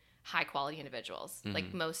in high quality individuals.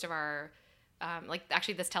 Like, most of our, like,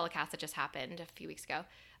 actually this telecast that just happened a few weeks ago,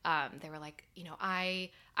 they were like, you know, I'm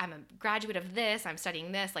a graduate of this, I'm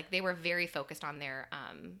studying this. Like, they were very focused on their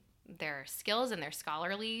skills and their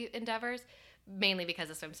scholarly endeavors, mainly because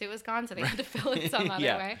the swimsuit was gone, so they had to fill it some other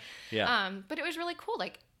Yeah. way. Yeah. But it was really cool.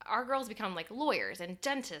 Like, our girls become, like, lawyers and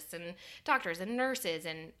dentists and doctors and nurses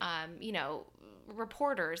and, you know,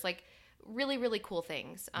 reporters, like, really, really cool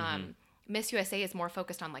things. Miss USA is more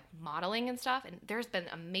focused on, like, modeling and stuff, and there's been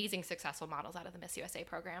amazing successful models out of the Miss USA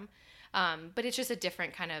program. But it's just a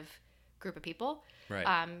different kind of group of people,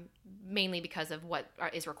 Right. mainly because of what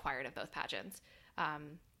is required of both pageants.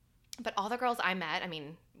 But all the girls I met, I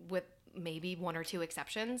mean, with maybe one or two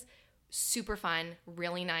exceptions, super fun,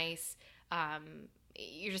 really nice.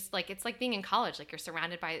 You're just like, it's like being in college. Like, you're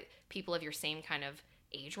surrounded by people of your same kind of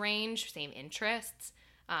age range, same interests,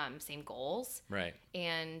 same goals. Right.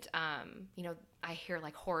 And, you know, I hear,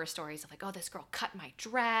 like, horror stories of, like, oh, this girl cut my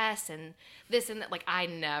dress and this and that. Like, I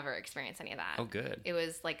never experienced any of that. Oh, good. It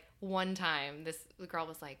was like one time the girl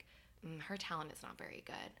was like, her talent is not very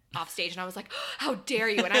good off stage. And I was like, oh, how dare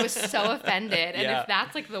you? And I was so offended. And Yeah. if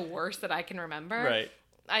that's, like, the worst that I can remember, Right.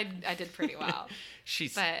 I did pretty well.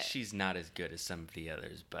 She's not as good as some of the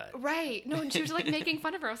others, but Right. No, and she was, like, making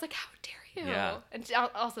fun of her. I was like, how dare you? Yeah. And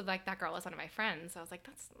also, like, that girl was one of my friends. So I was like,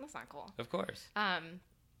 that's not cool. of course.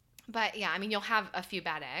 But yeah, I mean, you'll have a few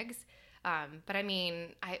bad eggs. But I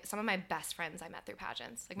mean, some of my best friends I met through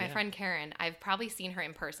pageants. Like, my Yeah. friend Karen, I've probably seen her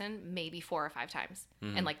in person maybe 4 or 5 times.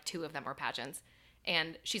 And, like, 2 of them were pageants.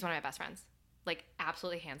 And she's one of my best friends. Like,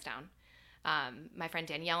 absolutely hands down. My friend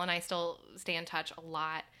Danielle and I still stay in touch a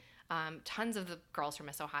lot. Tons of the girls from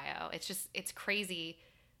Miss Ohio. It's crazy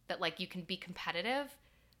that, like, you can be competitive,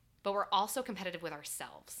 but we're also competitive with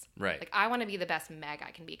ourselves. Right. Like, I want to be the best Meg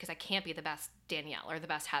I can be, because I can't be the best Danielle or the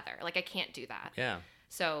best Heather. Like, I can't do that. Yeah.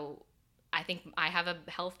 So I think I have a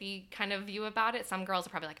healthy kind of view about it. Some girls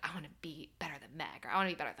are probably like, I want to be better than Meg, or I want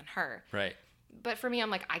to be better than her. Right. But for me,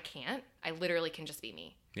 I'm like, I can't. I literally can just be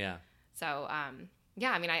me. Yeah. So,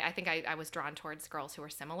 yeah, I mean, I think I was drawn towards girls who were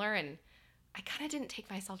similar, and I kind of didn't take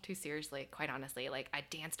myself too seriously, quite honestly. Like, I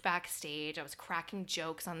danced backstage. I was cracking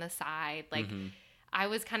jokes on the side. Like, I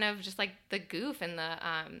was kind of just, like, the goof and the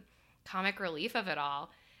comic relief of it all.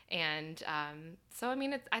 And so, I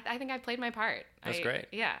mean, I think I played my part. That's great.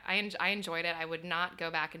 Yeah, I enjoyed it. I would not go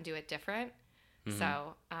back and do it different.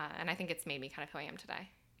 So, and I think it's made me kind of who I am today.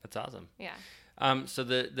 That's awesome. Yeah. So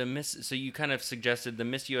the Miss, so you kind of suggested the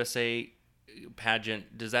Miss USA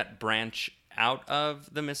pageant, does that branch out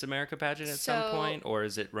of the Miss America pageant at some point, or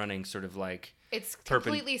is it running sort of like it's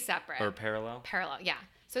completely separate or parallel? Parallel, yeah.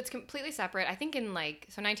 So it's completely separate. I think in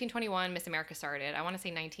 1921 Miss America started. I want to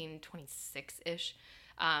say 1926-ish.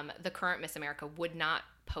 The current Miss America would not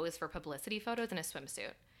pose for publicity photos in a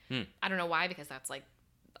swimsuit. I don't know why, because that's like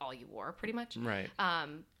all you wore pretty much. Right.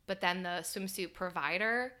 But then the swimsuit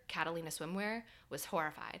provider, Catalina Swimwear, was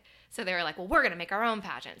horrified. So they were like, well, we're going to make our own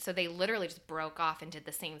pageant. So they literally just broke off and did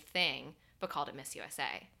the same thing, but called it Miss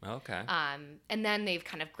USA. Okay. And then they've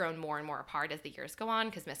kind of grown more and more apart as the years go on,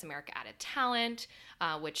 because Miss America added talent,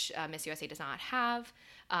 which Miss USA does not have.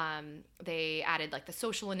 They added like the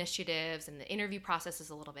social initiatives, and the interview process is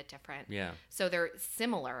a little bit different. Yeah. So they're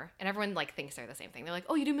similar, and everyone like thinks they're the same thing. They're like,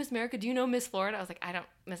 "Oh, you do Miss America? Do you know Miss Florida?" I was like, "I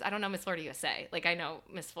don't know Miss Florida USA. Like, I know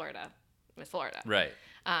Miss Florida. Right.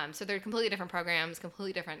 So they're completely different programs,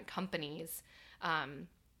 completely different companies.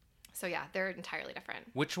 So yeah, they're entirely different.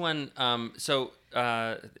 Which one?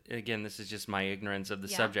 Again, this is just my ignorance of the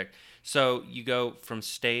Yeah. subject. So you go from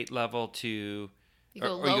state level to You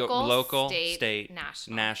go or local, state,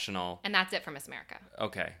 national. And that's it for Miss America.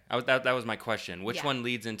 Okay, that was my question. Which Yeah. one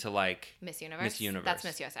leads into like Miss Universe? Miss Universe. That's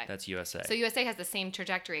Miss USA. That's USA. So USA has the same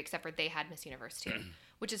trajectory, except for they had Miss Universe too,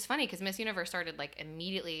 which is funny because Miss Universe started like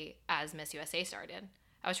immediately as Miss USA started.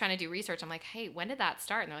 I was trying to do research. I'm like, hey, when did that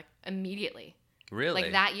start? And they're like, immediately. Really?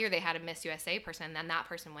 Like that year they had a Miss USA person, and then that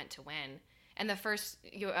person went to win. And the first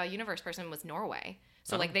Universe person was Norway.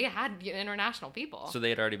 So like they had international people. So they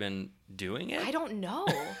had already been doing it? I don't know.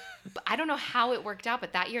 But I don't know how it worked out,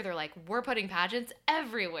 but that year they're like, we're putting pageants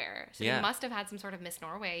everywhere. So Yeah. they must have had some sort of Miss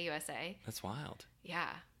Norway USA. That's wild. Yeah.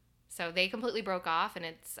 So they completely broke off, and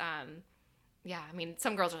it's yeah, I mean,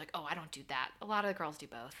 some girls are like, "Oh, I don't do that." A lot of the girls do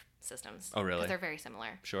both systems. Oh, really? Because they're very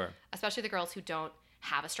similar. Sure. Especially the girls who don't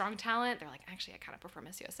have a strong talent. They're like, "Actually, I kind of prefer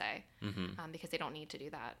Miss USA." Because they don't need to do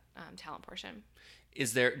that talent portion.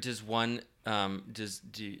 Is there is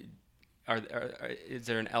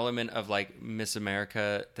there an element of like Miss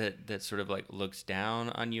America that sort of like looks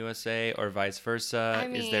down on USA or vice versa? I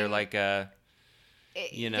mean, is there like a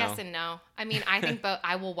yes and no. I mean, I think both.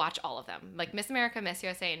 I will watch all of them, like Miss America, Miss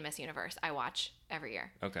USA, and Miss Universe. I watch every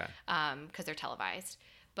year. Okay. Because they're televised.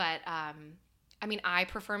 But I mean, I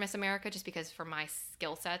prefer Miss America just because for my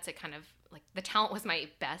skill sets, it kind of like the talent was my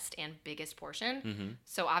best and biggest portion.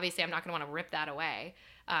 So obviously, I'm not going to want to rip that away.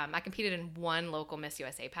 I competed in one local Miss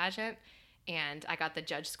USA pageant, and I got the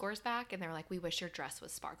judge scores back, and they were like, "We wish your dress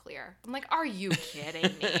was sparklier." I'm like, "Are you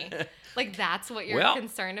kidding me?" Like that's what you're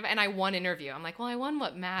concerned about. And I won interview. I'm like, "Well, I won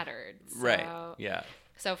what mattered." So, right. Yeah.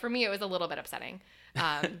 So for me, it was a little bit upsetting.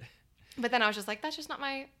 But then I was just like, "That's just not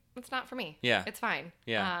my. It's not for me. Yeah. It's fine."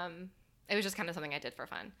 Yeah. It was just kind of something I did for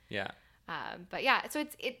fun. Yeah. But yeah, so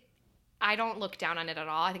it. I don't look down on it at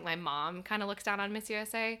all. I think my mom kind of looks down on Miss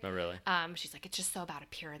USA. Oh, really? She's like, it's just so about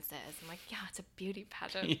appearances. I'm like, yeah, it's a beauty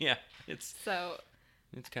pageant. Yeah, it's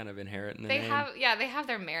kind of inherent in the name. They have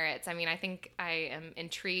their merits. I mean, I think I am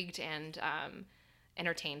intrigued and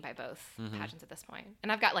entertained by both pageants at this point.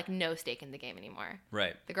 And I've got like no stake in the game anymore.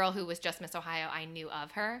 Right. The girl who was just Miss Ohio, I knew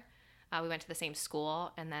of her. We went to the same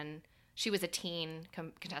school, and then she was a teen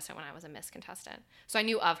contestant when I was a Miss contestant. So I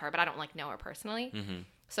knew of her, but I don't like know her personally.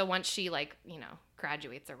 So once she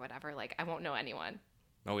graduates or whatever, like I won't know anyone.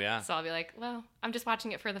 Oh yeah. So I'll be like, well, I'm just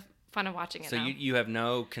watching it for the fun of watching it. So now. you have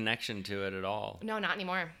no connection to it at all? No, not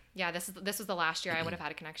anymore. Yeah, this was the last year I would have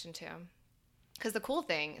had a connection to. Because the cool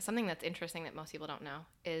thing, something that's interesting that most people don't know,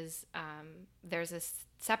 is there's this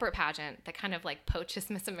separate pageant that kind of like poaches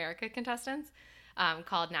Miss America contestants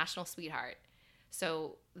called National Sweetheart.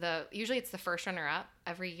 So usually it's the first runner-up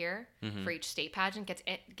every year for each state pageant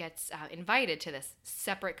gets invited to this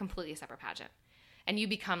completely separate pageant, and you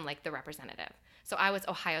become like the representative. So I was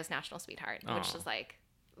Ohio's National Sweetheart, which is like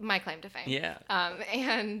my claim to fame. Yeah.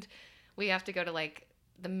 And we have to go to like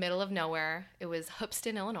the middle of nowhere. It was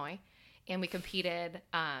Hoopeston, Illinois, and we competed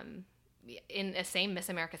in a same Miss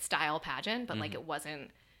America style pageant, but like it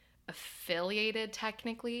wasn't affiliated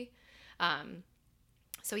technically.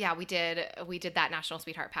 So yeah, we did that National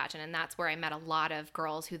Sweetheart pageant, and that's where I met a lot of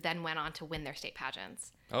girls who then went on to win their state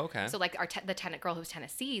pageants. Oh, okay. So like the girl who's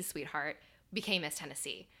Tennessee's sweetheart became Miss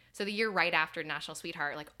Tennessee. So the year right after National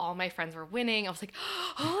Sweetheart, like all my friends were winning. I was like,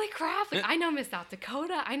 holy crap! Like I know Miss South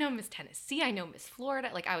Dakota, I know Miss Tennessee, I know Miss Florida.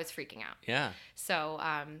 Like I was freaking out. Yeah. So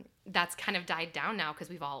that's kind of died down now because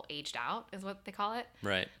we've all aged out, is what they call it.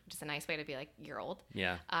 Right. Which is a nice way to be like, you're old.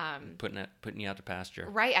 Yeah. Putting you out to pasture.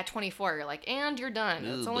 Right at 24, you're like, and you're done.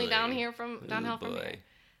 It's only downhill from here.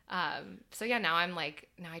 So yeah, now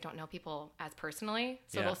I don't know people as personally.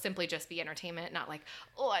 So it'll simply just be entertainment, not like,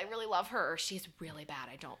 oh, I really love her, or she's really bad.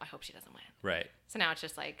 I hope she doesn't win. Right. So now it's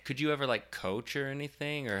just like. Could you ever like coach or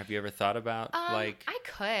anything, or have you ever thought about like? I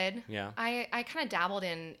could. Yeah. I kind of dabbled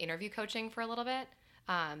in interview coaching for a little bit.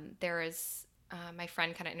 There is my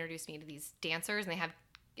friend kind of introduced me to these dancers, and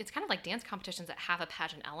it's kind of like dance competitions that have a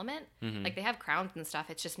pageant element. Mm-hmm. Like they have crowns and stuff.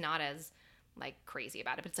 It's just not as like crazy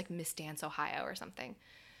about it, but it's like Miss Dance Ohio or something.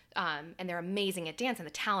 And they're amazing at dance, and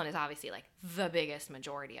the talent is obviously like the biggest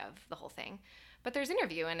majority of the whole thing. But there's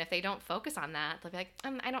interview, and if they don't focus on that, they'll be like,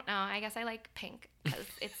 I don't know. I guess I like pink because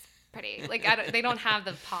it's pretty. Like they don't have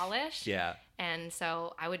the polish. Yeah. And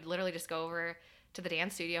so I would literally just go over to the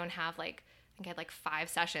dance studio and have like, I think I had like 5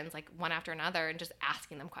 sessions, like one after another, and just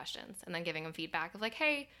asking them questions and then giving them feedback of like,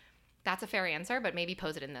 hey, that's a fair answer, but maybe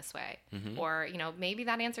pose it in this way. Mm-hmm. Or, maybe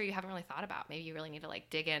that answer you haven't really thought about. Maybe you really need to like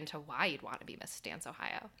dig into why you'd want to be Miss Dance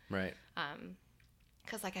Ohio. Right.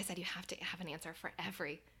 Because like I said, you have to have an answer for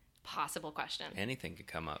every possible question. Anything could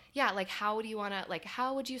come up. Yeah. Like how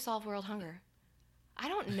would you solve world hunger? I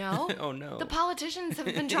don't know. Oh, no. The politicians have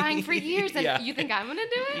been trying for years, and you think I'm going to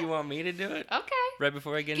do it? You want me to do it? Okay. Right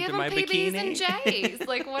before I get Give into my them bikini? PBs and J's.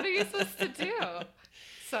 Like, what are you supposed to do?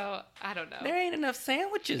 So, I don't know. There ain't enough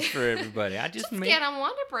sandwiches for everybody. I just make... get on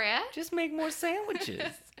Wonder Bread. Just make more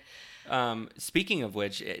sandwiches. Speaking of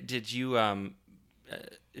which, did you...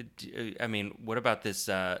 what about this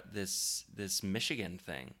Michigan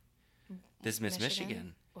thing? This Miss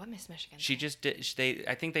Michigan. What Miss Michigan? She just did.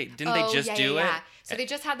 I think they just do it. So they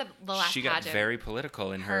just had the last. She got pageant. very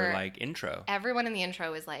political in her like intro. Everyone in the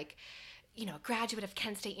intro is like, a graduate of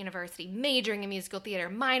Kent State University, majoring in musical theater,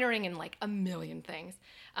 minoring in like a million things.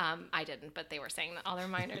 I didn't, but they were saying that all their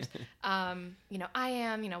minors. I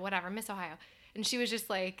am, whatever, Miss Ohio, and she was just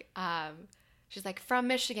like, she's like from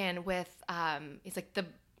Michigan with, it's like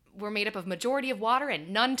we're made up of majority of water and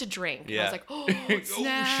none to drink. Yeah. And I was like, oh,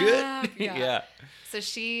 snap. Oh, shit. Yeah. So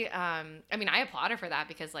she, I applaud her for that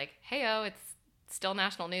because like, hey-oh, it's still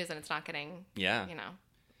national news and it's not getting,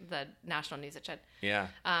 the national news it should. Yeah.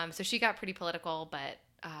 So she got pretty political, but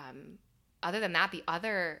other than that, the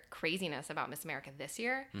other craziness about Miss America this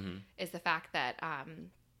year is the fact that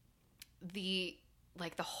the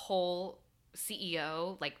whole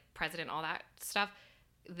CEO, like president, all that stuff,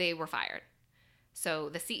 they were fired. So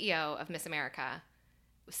the CEO of Miss America,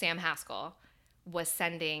 Sam Haskell, was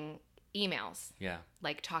sending emails,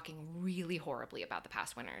 like talking really horribly about the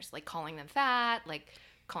past winners, like calling them fat, like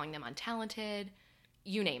calling them untalented,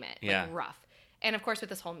 you name it, like rough. And of course, with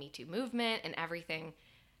this whole Me Too movement and everything,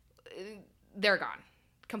 they're gone,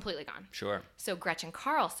 completely gone. Sure. So Gretchen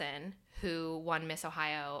Carlson, who won Miss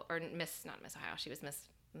Ohio, or not Miss Ohio, she was Miss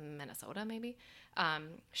Minnesota maybe.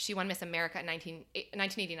 She won Miss America in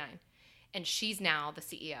 1989. And she's now the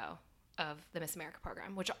CEO of the Miss America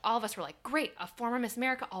program, which all of us were like, great, a former Miss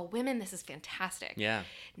America, all women, this is fantastic. Yeah.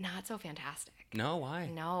 Not so fantastic. No, why?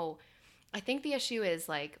 No. I think the issue is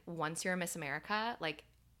like once you're a Miss America, like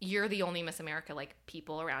you're the only Miss America like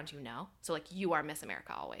people around you know. So like you are Miss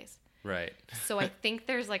America always. Right. So I think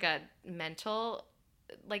there's like a mental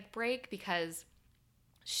like break because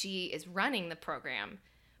she is running the program,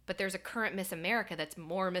 but there's a current Miss America that's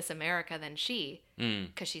more Miss America than she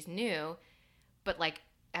because she's new. But like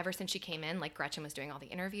ever since she came in, like Gretchen was doing all the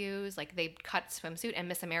interviews, like they cut swimsuit and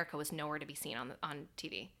Miss America was nowhere to be seen on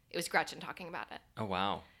TV. It was Gretchen talking about it. Oh,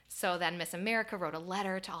 wow. So then Miss America wrote a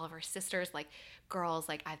letter to all of her sisters, like, girls,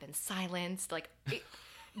 like, I've been silenced. Like,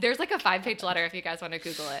 there's like a 5-page letter if you guys want to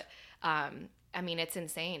Google it. It's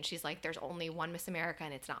insane. She's like, there's only one Miss America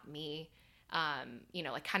and it's not me.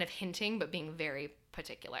 Like kind of hinting, but being very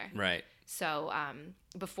particular. Right. So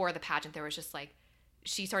before the pageant, there was just like,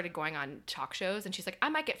 she started going on talk shows and she's like, I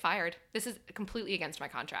might get fired. This is completely against my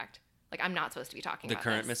contract. Like, I'm not supposed to be talking about the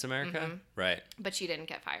current this. Miss America? Mm-hmm. Right. But she didn't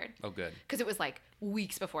get fired. Oh, good. Because it was like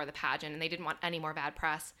weeks before the pageant and they didn't want any more bad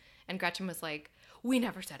press. And Gretchen was like, we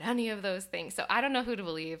never said any of those things. So I don't know who to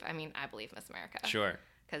believe. I mean, I believe Miss America. Sure.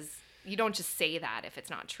 Because you don't just say that if it's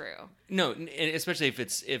not true. No, especially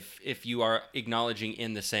if you are acknowledging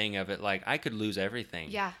in the saying of it, like, I could lose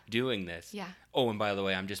everything doing this. Yeah. Oh, and by the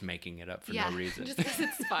way, I'm just making it up for no reason. Just because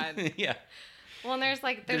it's fun. Yeah. Well, and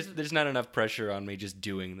there's not enough pressure on me just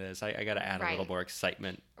doing this. I got to add a little more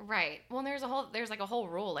excitement. Right. Well, and there's like a whole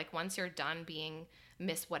rule. Like once you're done being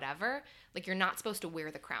Miss whatever, like you're not supposed to wear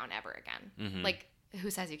the crown ever again. Mm-hmm. Like who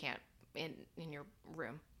says you can't in your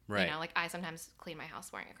room? Right. You know, like I sometimes clean my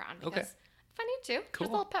house wearing a crown because if I need to, cool. Just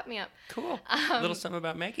a little pep me up. Cool. A little something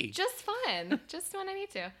about Maggie. Just fun. Just when I need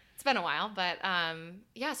to. It's been a while, but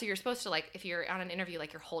yeah. So you're supposed to like, if you're on an interview,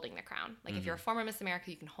 like you're holding the crown. Like if you're a former Miss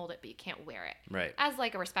America, you can hold it, but you can't wear it. Right. As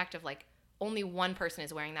like a respect of like only one person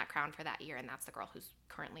is wearing that crown for that year, and that's the girl who's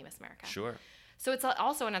currently Miss America. Sure. So it's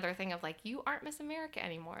also another thing of like, you aren't Miss America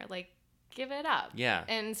anymore. Like, give it up. Yeah.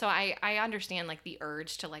 And so I understand like the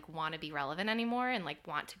urge to like want to be relevant anymore and like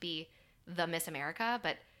want to be the Miss America,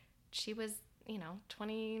 but she was,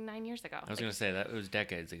 29 years ago. I was going to say that it was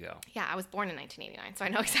decades ago. Yeah, I was born in 1989, so I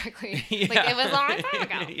know exactly. Yeah. Like, it was a long time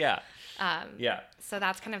ago. Yeah. Yeah. So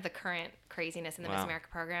that's kind of the current craziness in the Miss America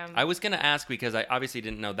program. I was going to ask because I obviously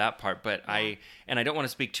didn't know that part, but Yeah. I don't want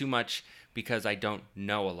to speak too much because I don't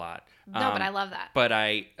know a lot. No, but I love that.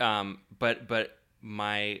 But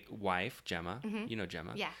my wife, Gemma, you know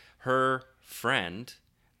Gemma. Yeah. Her friend,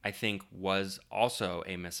 I think, was also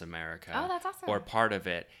a Miss America. Oh, that's awesome. Or part of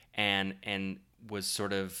it, and was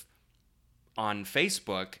sort of on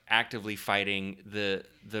Facebook actively fighting the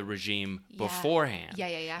regime beforehand.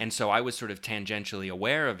 Yeah. And so I was sort of tangentially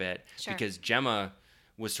aware of it Sure. because Gemma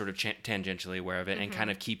was sort of tangentially aware of it and kind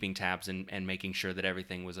of keeping tabs and making sure that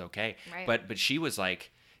everything was okay. Right. But she was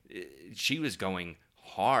like, she was going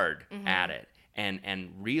hard at it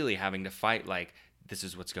and really having to fight like, this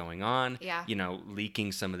is what's going on. Yeah.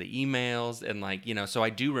 Leaking some of the emails and like, so I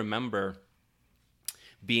do remember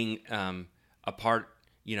being a part,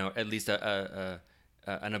 at least an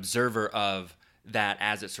observer of that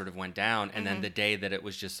as it sort of went down. And then the day that it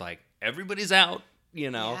was just like, everybody's out,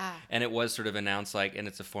 Yeah. and it was sort of announced like, and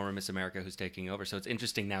it's a former Miss America who's taking over. So it's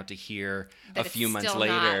interesting now to hear That a few it's months still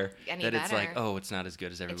later not any that it's like, better. oh, it's not as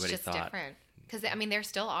good as everybody it's just thought. different. Because, I mean, there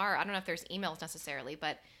still are, I don't know if there's emails necessarily,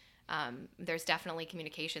 but there's definitely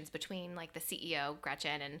communications between, like, the CEO,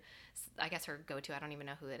 Gretchen, and I guess her go-to, I don't even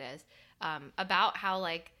know who it is, about how,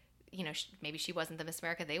 like, maybe she wasn't the Miss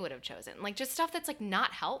America they would have chosen. Like, just stuff that's, like,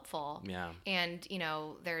 not helpful. Yeah. And,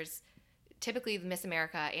 there's typically Miss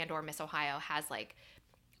America and or Miss Ohio has, like,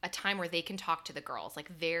 a time where they can talk to the girls, like,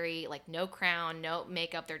 very, like, no crown, no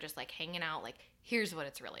makeup. They're just, like, hanging out, like, here's what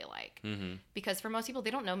it's really like. Mm-hmm. Because for most people, they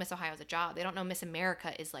don't know Miss Ohio is a job. They don't know Miss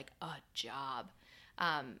America is, like, a job.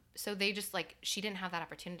 So they just, like, she didn't have that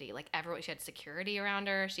opportunity. Like, she had security around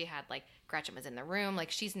her. She had, like, Gretchen was in the room. Like,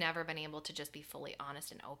 she's never been able to just be fully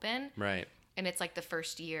honest and open. Right. And it's, like, the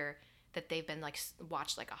first year that they've been, like,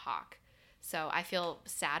 watched like a hawk. So I feel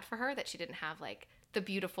sad for her that she didn't have, like, the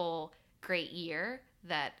beautiful, great year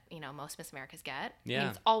that, most Miss Americas get. Yeah. I mean,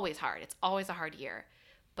 it's always hard. It's always a hard year.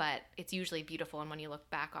 But it's usually beautiful. And when you look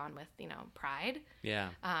back on with, pride. Yeah.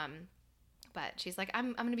 But she's like,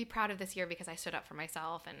 I'm going to be proud of this year because I stood up for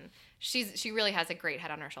myself, and she really has a great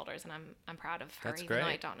head on her shoulders, and I'm proud of her. That's even though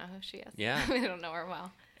great. I don't know who she is. Yeah. I don't know her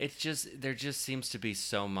well. It's just, there just seems to be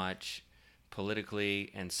so much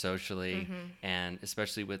politically and socially, and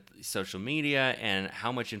especially with social media and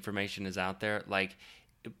how much information is out there. Like,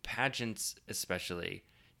 pageants especially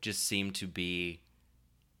just seem to be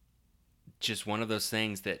just one of those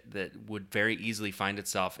things that would very easily find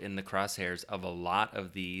itself in the crosshairs of a lot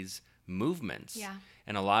of these movements. Yeah.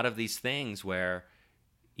 And a lot of these things where,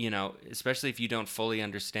 especially if you don't fully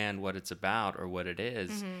understand what it's about or what it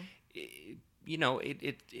is,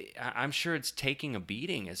 I'm sure it's taking a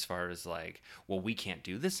beating as far as like, well, we can't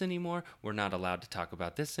do this anymore. We're not allowed to talk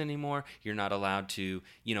about this anymore. You're not allowed to,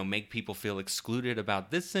 make people feel excluded about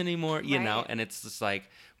this anymore, Right. and it's just like,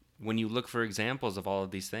 when you look for examples of all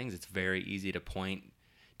of these things, it's very easy to point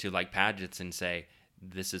to like pageants and say,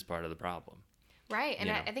 this is part of the problem. Right. And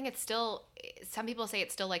You know. I think it's still, some people say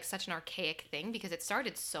it's still like such an archaic thing because it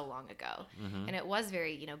started so long ago, and it was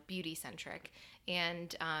very, beauty centric.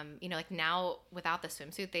 And, like now without the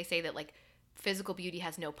swimsuit, they say that like physical beauty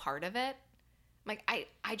has no part of it. Like,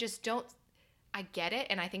 I just don't, I get it.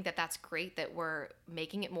 And I think that that's great that we're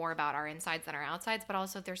making it more about our insides than our outsides, but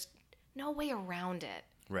also there's no way around it.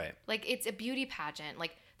 Right. Like, it's a beauty pageant.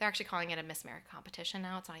 Like, they're actually calling it a Miss America competition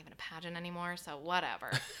now. It's not even a pageant anymore. So whatever.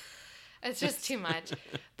 It's just too much.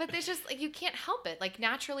 But there's just, like, you can't help it. Like,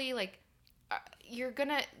 naturally, like,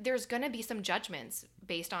 there's gonna be some judgments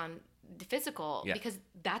based on the physical, Yeah. because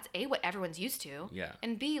that's A, what everyone's used to. Yeah.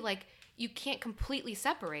 And B, like, you can't completely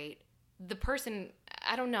separate the person.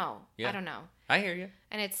 I don't know. Yeah. I don't know. I hear you.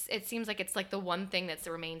 And it seems like it's like the one thing that's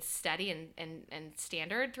remained steady and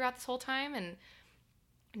standard throughout this whole time. And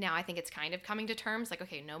now I think it's kind of coming to terms, like,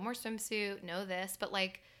 okay, no more swimsuit, no this, but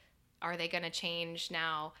like, are they going to change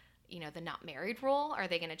now, the not married rule? Are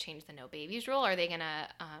they going to change the no babies rule? Are they going to,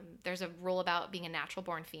 there's a rule about being a natural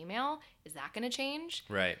born female. Is that going to change?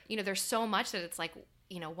 Right. There's so much that it's like,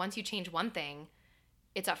 once you change one thing,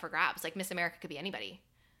 it's up for grabs. Like, Miss America could be anybody.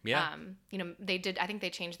 Yeah. I think they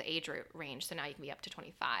changed the age range. So now you can be up to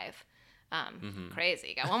 25.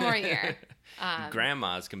 Crazy. Got one more year.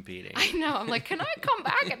 Grandma's competing. I know. I'm like, can I come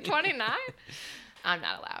back at 29? I'm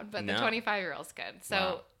not allowed, but No. the 25-year-old's good. So,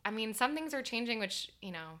 Wow. I mean, some things are changing, which,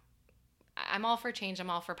 you know, I'm all for change. I'm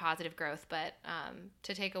all for positive growth. But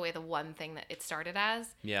to take away the one thing that it started as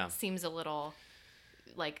seems a little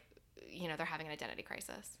like, you know, they're having an identity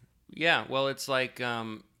crisis. Yeah. Well, it's like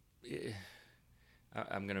I'm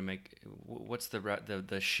gonna make what's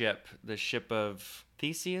the ship of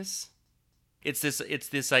Theseus. It's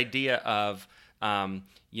this idea of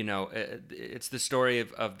you know, it's the story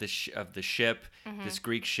of the ship, this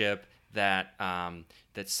Greek ship that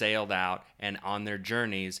sailed out, and on their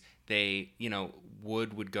journeys they, you know,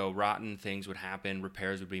 wood would go rotten, things would happen,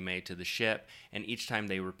 repairs would be made to the ship, and each time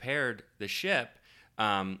they repaired the ship,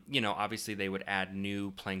 you know, obviously they would add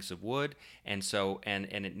new planks of wood, and so and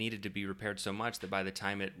it needed to be repaired so much that by the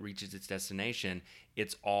time it reaches its destination,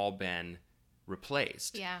 it's all been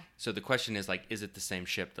replaced. Yeah. So the question is, like, is it the same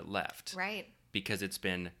ship that left? Right. Because it's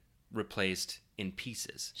been replaced in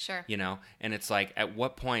pieces. Sure. You know, and it's like, at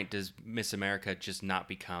what point does Miss America just not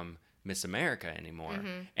become Miss America anymore?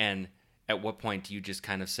 And at what point do you just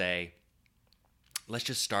kind of say, let's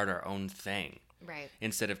just start our own thing? Right.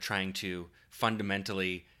 Instead of trying to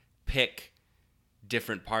fundamentally pick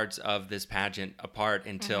different parts of this pageant apart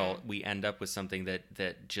until we end up with something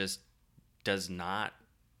that just doesn't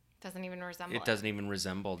even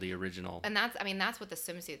resemble the original. And that's what the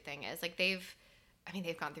swimsuit thing is. Like they've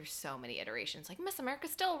gone through so many iterations. Like Miss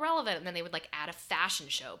America's still relevant, and then they would like add a fashion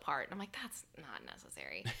show part, and I'm like, that's not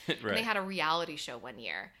necessary. Right. And they had a reality show one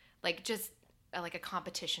year, like just like a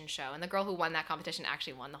competition show, and the girl who won that competition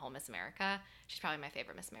actually won the whole Miss America. She's probably my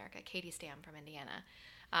favorite Miss America, Katie Stam from Indiana.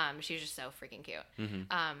 She was just so freaking cute.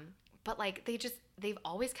 But like they've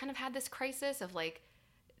always kind of had this crisis of like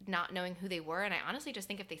not knowing who they were, and I honestly just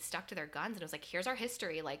think if they stuck to their guns and it was like, here's our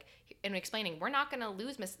history, like, and explaining we're not going to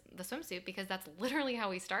lose the swimsuit because that's literally how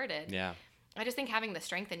we started. Yeah. I just think having the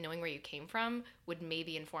strength and knowing where you came from would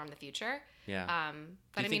maybe inform the future. Yeah.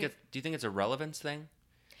 But do you think it's a relevance thing?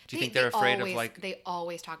 Do you think they they're afraid always, of like? They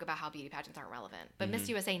always talk about how beauty pageants aren't relevant, but Miss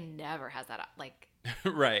USA never has that. Like,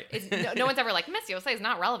 Right. no one's ever like, Miss USA is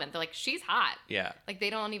not relevant. They're like, she's hot. Yeah. Like they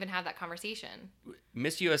don't even have that conversation.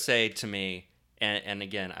 Miss USA to me, and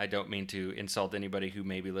again, I don't mean to insult anybody who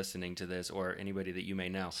may be listening to this or anybody that you may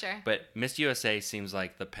know. Sure. But Miss USA seems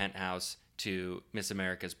like the penthouse to Miss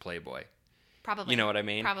America's Playboy. Probably. You know what I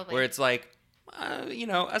mean? Probably. Where it's like, you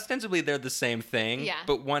know, ostensibly they're the same thing. Yeah.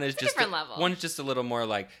 But one is It's a just different level. One's just a little more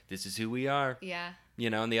like, this is who we are. Yeah. You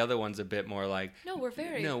know, and the other one's a bit more like, No, we're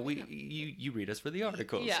very. no, you read us for the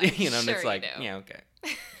articles. Yeah, you know, and sure it's you like, do. yeah, okay.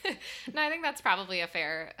 No, I think that's probably a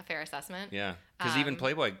fair assessment. Yeah, because even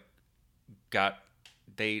Playboy got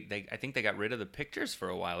I think they got rid of the pictures for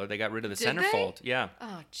a while, or they got rid of the Did they? centerfold. Yeah.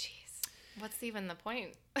 Oh, jeez. What's even the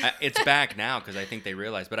point? It's back now because I think they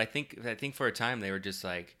realized. But I think for a time they were just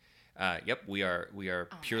like, yep, we are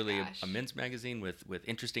Oh purely my gosh. a men's magazine with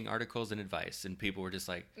interesting articles and advice, and people were just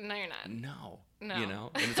like, No, you're not. no, No. you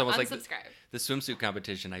know, and it's almost like Unsubscribe. the swimsuit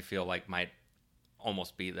competition. I feel like might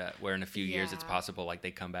almost be that, where in a few years it's Yeah. possible like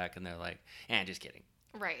they come back and they're like, just kidding.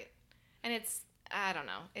 Right. And it's, I don't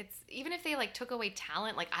know. It's, even if they like took away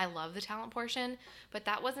talent, like I love the talent portion, but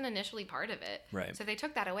that wasn't initially part of it. Right. So if they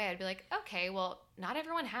took that away, I'd be like, okay, well, not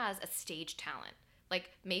everyone has a stage talent.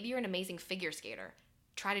 Like maybe you're an amazing figure skater.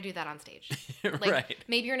 Try to do that on stage. Like Right.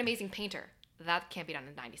 maybe you're an amazing painter. That can't be done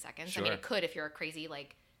in 90 seconds. I mean, Sure. it could if you're a crazy,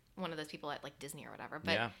 like one of those people at like Disney or whatever.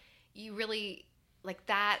 But Yeah. you really, like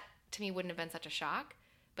that to me wouldn't have been such a shock.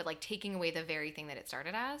 But like taking away the very thing that it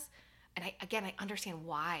started as. And I understand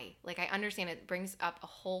why. Like, I understand it brings up a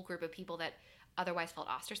whole group of people that otherwise felt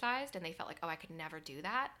ostracized, and they felt like, oh, I could never do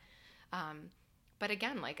that. But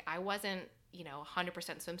again, like, I wasn't, 100%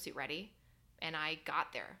 swimsuit ready, and I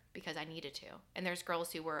got there because I needed to. And there's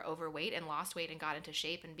girls who were overweight and lost weight and got into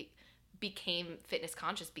shape and became fitness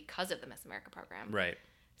conscious because of the Miss America program. Right.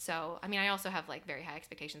 So, I mean, I also have, like, very high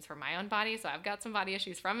expectations for my own body, so I've got some body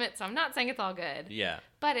issues from it, so I'm not saying it's all good. Yeah.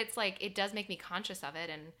 But it's, like, it does make me conscious of it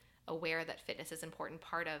and aware that fitness is an important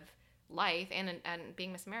part of life and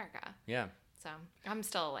being Miss America. Yeah. So I'm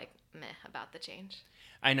still like meh about the change.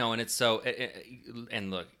 I know, and it's so.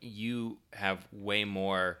 And look, you have way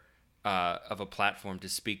more of a platform to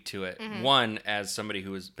speak to it. Mm-hmm. One, as somebody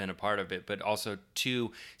who has been a part of it, but also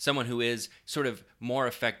two, someone who is sort of more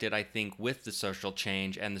affected, I think, with the social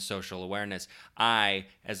change and the social awareness. I,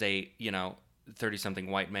 as a 30-something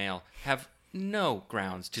white male, have no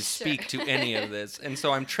grounds to speak to any of this, and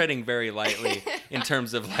so I'm treading very lightly in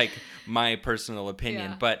terms of like my personal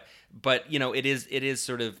opinion. Yeah. But it is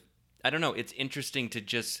sort of, I don't know, it's interesting to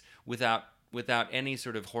just, without without any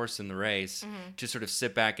sort of horse in the race, to sort of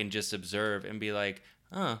sit back and just observe and be like,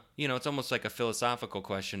 it's almost like a philosophical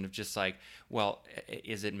question of just like, well,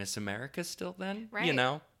 is it Miss America still then?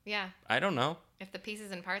 Right. Yeah. I don't know. If the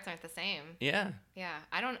pieces and parts aren't the same. Yeah. Yeah.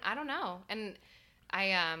 I don't know. And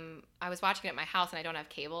I was watching it at my house, and I don't have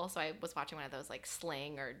cable, so I was watching one of those like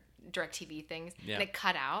Sling or DirecTV things, and it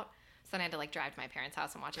cut out. So then I had to like drive to my parents'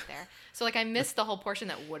 house and watch it there. So like I missed the whole portion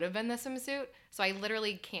that would have been the swimsuit. So I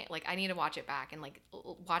literally can't, like, I need to watch it back and like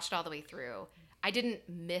watch it all the way through. I didn't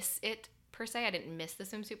miss it per se. I didn't miss the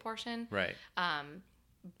swimsuit portion. Right.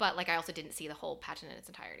 But like I also didn't see the whole pageant in its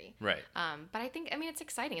entirety. Right. But I mean, it's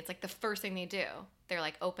exciting. It's like the first thing they do. They're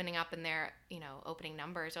like opening up in their, opening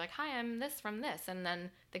numbers. They're like, hi, I'm this from this. And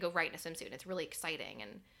then they go right in a swimsuit, and it's really exciting.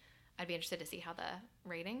 And I'd be interested to see how the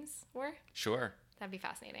ratings were. Sure. That'd be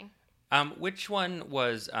fascinating. Which one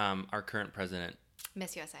was our current president?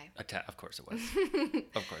 Miss USA. Of course it was.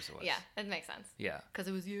 Of course it was. Yeah, it makes sense. Yeah. Because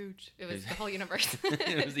it was huge. It was the whole universe.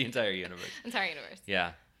 It was the entire universe. Entire universe.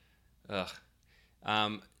 Yeah. Ugh.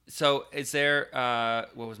 So is there,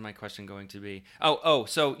 what was my question going to be?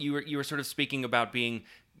 So you were sort of speaking about being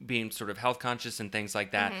sort of health conscious and things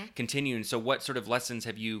like that. Continuing. So what sort of lessons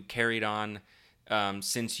have you carried on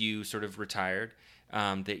since you sort of retired?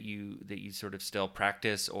 That you sort of still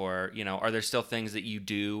practice, or are there still things that you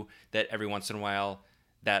do that every once in a while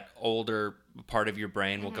that older part of your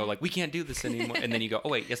brain will go like, we can't do this anymore, and then you go, oh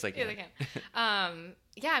wait, yes I can. Yes, I can.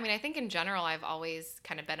 Yeah, I mean, I think in general I've always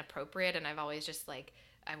kind of been appropriate, and I've always just like,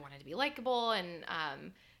 I wanted to be likable and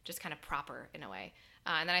just kind of proper in a way.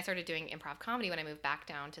 And then I started doing improv comedy when I moved back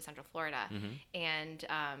down to Central Florida. And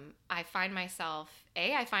I find myself,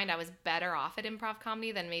 I find I was better off at improv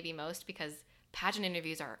comedy than maybe most, because pageant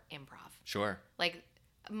interviews are improv. Sure. Like,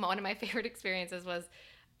 one of my favorite experiences was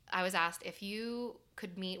I was asked, if you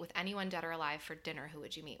could meet with anyone dead or alive for dinner, who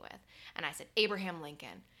would you meet with? And I said, Abraham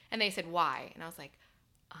Lincoln. And they said, why? And I was like,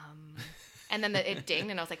 and then it dinged,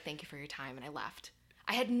 and I was like, thank you for your time, and I left.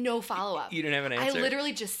 I had no follow-up. You didn't have an answer? I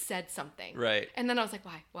literally just said something. Right. And then I was like,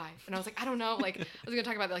 why? And I was like, I don't know. Like, I was going to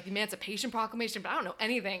talk about like the Emancipation Proclamation, but I don't know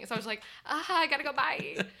anything. So I was like, I got to go,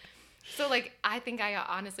 bye. So, like, I think I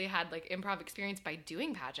honestly had, like, improv experience by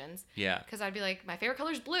doing pageants. Yeah. Because I'd be like, my favorite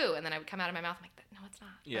color is blue. And then I would come out of my mouth, I'm like, no, it's not.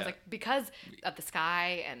 Yeah. I was like, because of the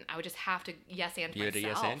sky. And I would just have to yes and you myself. You had to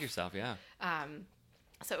yes and yourself, yeah.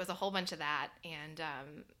 So it was a whole bunch of that. And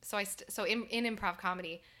so in improv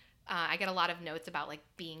comedy, I get a lot of notes about, like,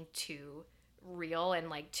 being too real and,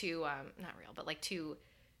 like, too, not real, but, like, too,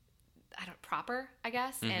 proper, I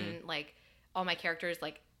guess. And, like, all my characters,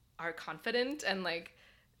 like, are confident and, like,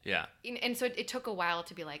 yeah. And so it took a while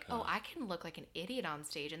to be like, I can look like an idiot on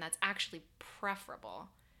stage, and that's actually preferable.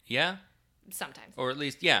 Yeah? Sometimes. Or at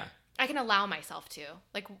least, yeah. I can allow myself to.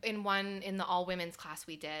 Like, in the all-women's class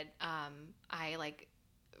we did, I, like,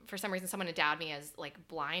 for some reason, someone endowed me as, like,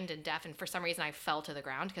 blind and deaf, and for some reason I fell to the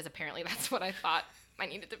ground, because apparently that's what I thought I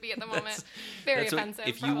needed to be at the moment. Very offensive.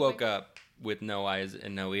 If you woke up with no eyes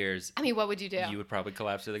and no ears, I mean, what would you do? You would probably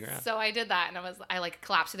collapse to the ground. So I did that, and I like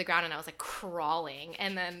collapsed to the ground, and I was like crawling,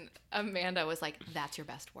 and then Amanda was like, that's your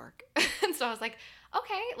best work. And so I was like,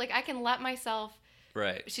 okay, like I can let myself.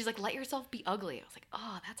 Right. She's like, let yourself be ugly. I was like,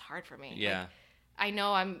 oh, that's hard for me. Yeah. Like, I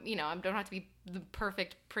know I don't have to be the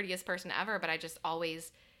perfect, prettiest person ever, but I just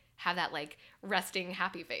always have that like resting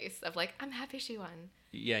happy face of like, I'm happy she won.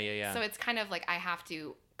 Yeah. So it's kind of like I have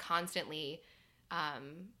to constantly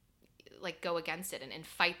like go against it and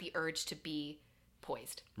fight the urge to be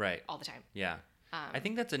poised. Right. All the time. Yeah. I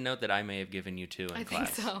think that's a note that I may have given you too in class. I think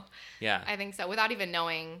so. Yeah. I think so, without even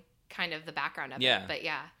knowing kind of the background of it. But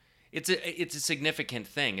yeah. It's a significant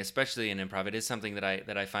thing, especially in improv. It is something that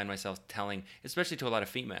I find myself telling, especially to a lot of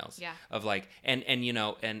females. Yeah. Of like, and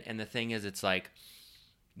the thing is, it's like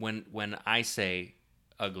when I say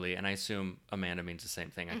ugly, and I assume Amanda means the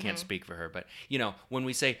same thing. I can't speak for her, but when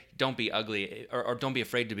we say don't be ugly or don't be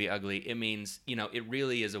afraid to be ugly, it means it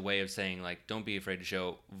really is a way of saying like don't be afraid to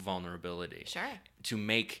show vulnerability. Sure. To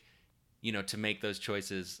make those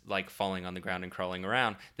choices like falling on the ground and crawling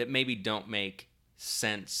around that maybe don't make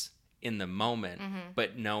sense in the moment,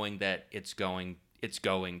 but knowing that it's going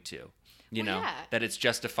to, that it's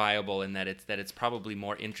justifiable and that it's probably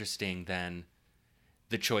more interesting than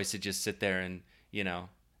the choice to just sit there and,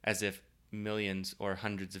 as if millions or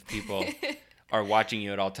hundreds of people are watching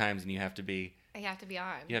you at all times and you have to be on.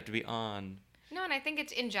 You have to be on. No, and I think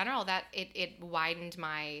it's in general that it widened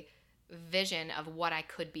my vision of what I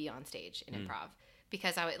could be on stage in improv.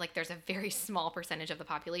 Because there's a very small percentage of the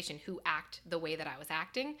population who act the way that I was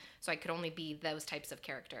acting, so I could only be those types of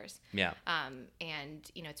characters. Yeah. And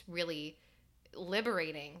it's really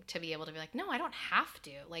liberating to be able to be like, no, I don't have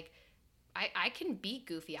to. Like, I can be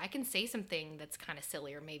goofy. I can say something that's kind of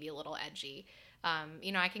silly or maybe a little edgy.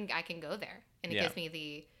 You know, I can go there, and it gives me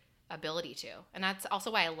the ability to. And that's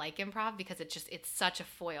also why I like improv, because it's such a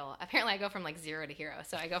foil. Apparently I go from like 0 to hero.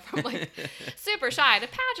 So I go from like super shy to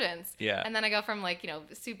pageants. Yeah. And then I go from like, you know,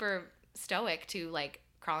 super stoic to like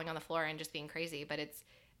crawling on the floor and just being crazy. But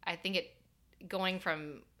I think going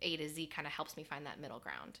from A to Z kind of helps me find that middle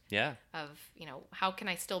ground. Yeah. Of, you know, how can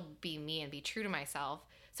I still be me and be true to myself?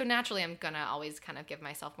 So naturally I'm going to always kind of give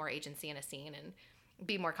myself more agency in a scene and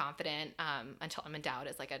be more confident until I'm in doubt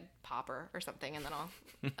as like a popper or something, and then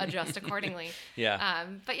I'll adjust accordingly. Yeah.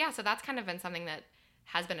 But yeah, so that's kind of been something that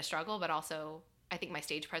has been a struggle, but also I think my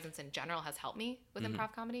stage presence in general has helped me with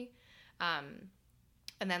improv comedy.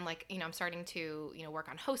 And then like, you know, I'm starting to, you know, work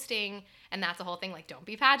on hosting, and that's the whole thing. Like, don't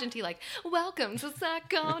be pageanty, like, welcome to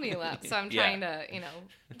Saucony Lab. So I'm trying to, you know,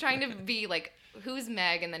 trying to be like, who's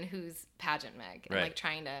Meg and then who's pageant Meg, and like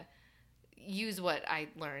trying to use what I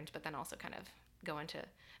learned, but then also kind of go into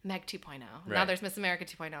Meg 2.0. Right. Now there's Miss America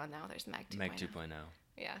 2.0, and now there's Meg 2.0. Meg 2.0.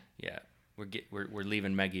 Yeah. Yeah. We're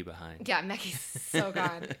leaving Meggie behind. Yeah, Meggie's so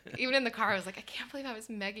gone. Even in the car, I was like, I can't believe I was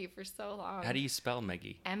Meggie for so long. How do you spell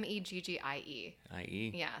Meggie? Megggie.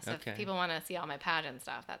 I-E? Yeah, so if people want to see all my pageant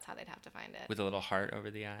stuff, that's how they'd have to find it. With a little heart over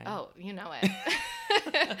the eye? Oh, you know it.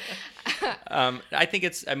 I think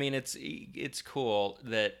it's cool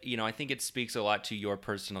that, you know, I think it speaks a lot to your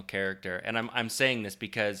personal character. And I'm saying this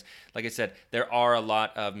because, like I said, there are a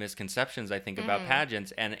lot of misconceptions, I think, about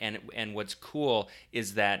pageants. And what's cool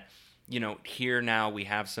is that, you know, here now we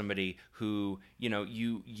have somebody who, you know,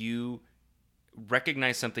 you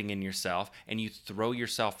recognize something in yourself and you throw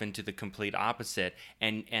yourself into the complete opposite,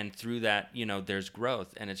 and through that, you know, there's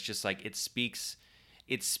growth. And it's just like it speaks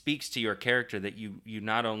to your character that you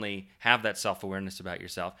not only have that self-awareness about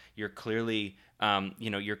yourself, you're clearly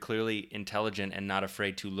you're clearly intelligent and not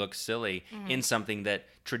afraid to look silly in something that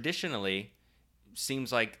traditionally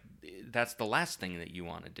seems like that's the last thing that you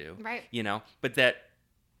want to do, right? You know, but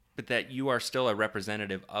that you are still a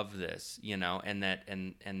representative of this, you know, and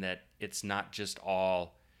that it's not just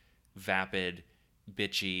all vapid,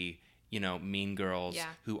 bitchy, you know, mean girls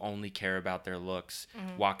who only care about their looks,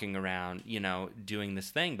 walking around, you know, doing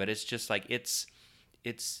this thing. But it's just like it's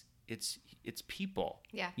people,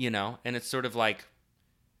 you know, and it's sort of like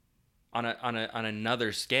on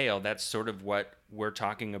another scale. That's sort of what we're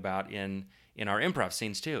talking about in our improv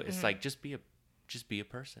scenes too. It's like just be a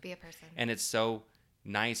person. Be a person. And it's so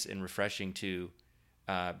nice and refreshing to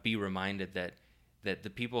be reminded that the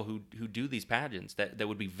people who do these pageants, that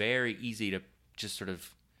would be very easy to just sort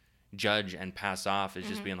of judge and pass off as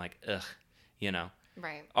just being like, ugh, you know,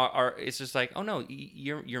 right? Are it's just like, oh no,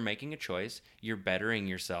 you're making a choice, you're bettering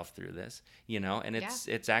yourself through this, you know, and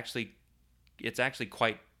it's actually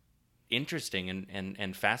quite interesting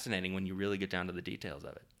and fascinating when you really get down to the details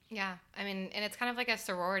of it. Yeah, I mean, and it's kind of like a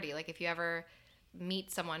sorority. Like if you ever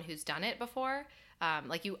meet someone who's done it before,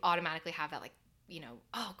 like you automatically have that, like, you know,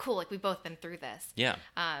 oh cool, like we've both been through this. Yeah.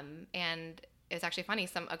 And it was actually funny.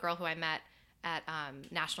 A girl who I met at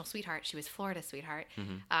National Sweetheart, she was Florida Sweetheart.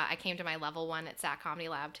 I came to my level 1 at Sac Comedy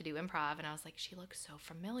Lab to do improv, and I was like, she looks so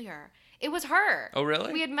familiar. It was her. Oh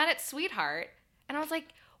really? We had met at Sweetheart, and I was like,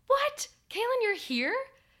 what? Kaylin, you're here?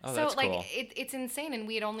 Oh, so that's like cool. it's insane, and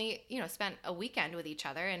we had only, you know, spent a weekend with each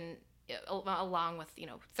other, and along with, you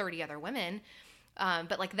know, 30 other women.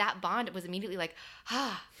 But like that bond was immediately like,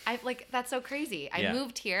 I like, that's so crazy. I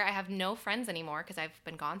moved here. I have no friends anymore because I've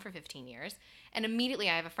been gone for 15 years. And immediately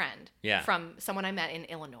I have a friend from someone I met in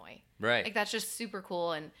Illinois. Right. Like that's just super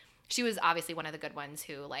cool. And she was obviously one of the good ones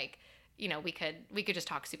who, like, you know, we could just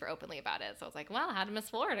talk super openly about it. So I was like, well, how did Miss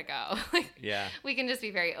Florida go? Like, we can just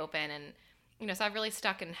be very open. And, you know, so I've really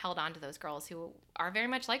stuck and held on to those girls who are very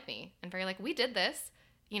much like me and very like, we did this,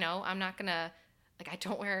 you know, I'm not gonna, like, I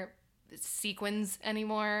don't wear sequins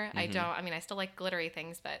anymore. I still like glittery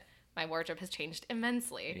things, but my wardrobe has changed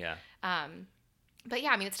immensely. Yeah. But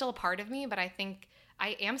yeah, I mean, it's still a part of me, but I think I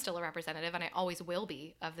am still a representative, and I always will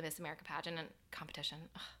be, of the Miss America pageant and competition.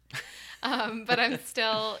 But I'm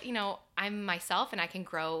still, you know, I'm myself, and I can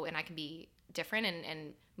grow and I can be different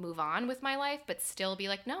and move on with my life, but still be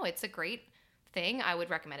like, no, it's a great thing. I would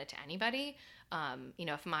recommend it to anybody. You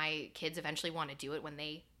know, if my kids eventually want to do it when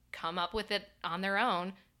they come up with it on their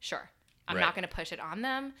own, sure. I'm not going to push it on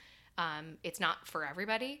them. It's not for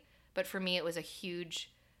everybody, but for me, it was a huge,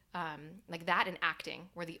 like that and acting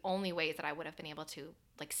were the only ways that I would have been able to,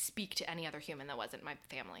 like, speak to any other human that wasn't my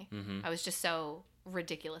family. I was just so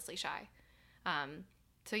ridiculously shy.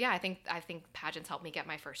 So yeah, I think pageants helped me get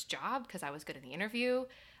my first job because I was good in the interview.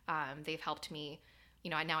 They've helped me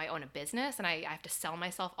now I own a business and I have to sell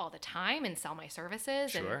myself all the time and sell my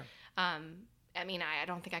services. Sure. And I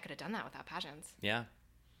don't think I could have done that without pageants. Yeah.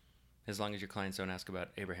 As long as your clients don't ask about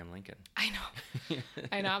Abraham Lincoln. I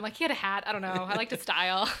know. I'm like, he had a hat. I don't know. I like to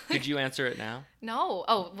style. Could you answer it now? No.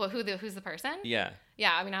 Oh, well, who's the person? Yeah.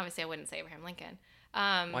 Yeah. Obviously I wouldn't say Abraham Lincoln.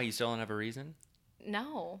 Why, you still don't have a reason?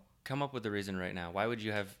 No. Come up with a reason right now. Why would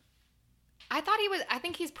you have... I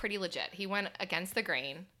think he's pretty legit. He went against the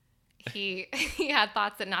grain. He had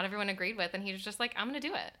thoughts that not everyone agreed with, and he was just like, I'm going to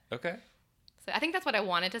do it. Okay. So I think that's what I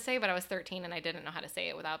wanted to say, but I was 13 and I didn't know how to say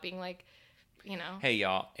it without being like, Hey,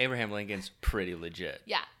 y'all, Abraham Lincoln's pretty legit.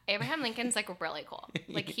 Yeah, Abraham Lincoln's like really cool.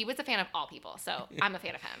 Like, he was a fan of all people, so I'm a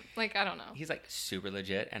fan of him. Like, I don't know. He's like super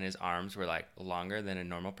legit, and his arms were like longer than a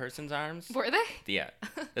normal person's arms. Were they? Yeah,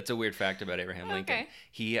 that's a weird fact about Abraham Lincoln.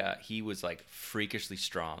 Okay. He was like freakishly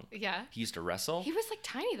strong. Yeah. He used to wrestle. He was like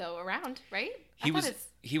tiny though, around, right? He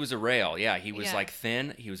was a rail. Yeah, he was Yeah. like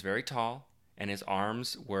thin. He was very tall, and his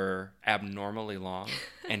arms were abnormally long,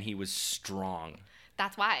 and he was strong.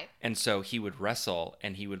 That's why. And so he would wrestle,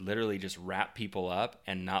 and he would literally just wrap people up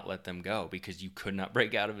and not let them go because you could not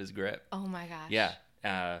break out of his grip. Oh my gosh.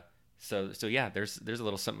 Yeah. So yeah, there's a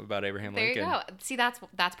little something about Abraham There Lincoln. you go. See, that's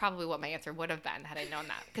probably what my answer would have been had I known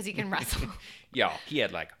that, because he can wrestle. Yeah, he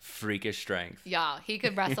had like freakish strength. Yeah, he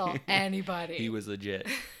could wrestle anybody. He was legit.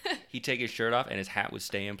 He'd take his shirt off, and his hat would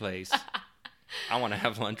stay in place. I want to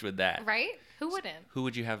have lunch with that. Right? Who wouldn't? Who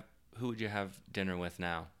would you have dinner with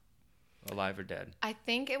now? Alive or dead? I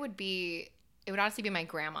think it would honestly be my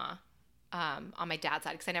grandma on my dad's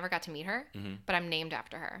side, because I never got to meet her, but I'm named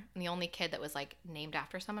after her. I'm the only kid that was like named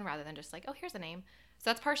after someone rather than just like, oh, here's a name.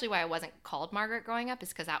 So that's partially why I wasn't called Margaret growing up, is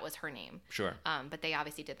because that was her name. Sure. But they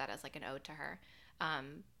obviously did that as like an ode to her.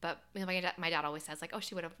 But my dad always says like, oh,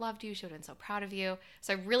 she would have loved you. She would have been so proud of you.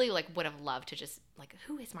 So I really like would have loved to just like,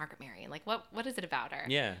 who is Margaret Mary? And like, what is it about her?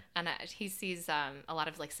 Yeah. And he sees a lot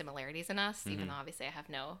of like similarities in us, even though obviously I have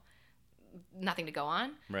nothing to go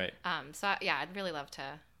on. Right. I'd really love to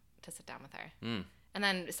sit down with her. And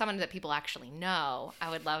then someone that people actually know, I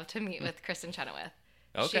would love to meet with Kristen Chenoweth.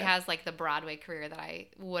 Okay. She has like the Broadway career that I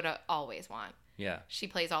would always want. Yeah. She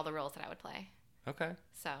plays all the roles that I would play. Okay.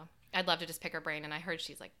 So I'd love to just pick her brain. And I heard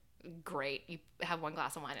she's like great. You have one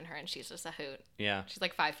glass of wine in her and she's just a hoot. Yeah. She's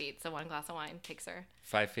like 5 feet. So one glass of wine takes her.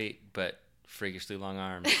 5 feet, but freakishly long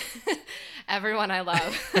arms. Everyone I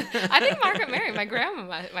love. I think Margaret Mary, my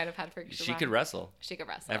grandma, might have had freakishly long She could wrestle. She could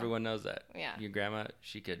wrestle. Everyone knows that. Yeah. Your grandma,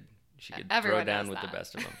 she could Everyone throw down knows with that. the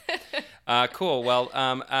best of them. Cool. Well,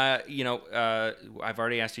 I've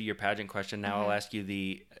already asked you your pageant question. Now I'll ask you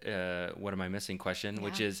the what am I missing question,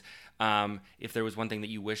 which is if there was one thing that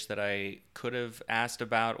you wish that I could have asked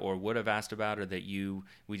about or would have asked about, or that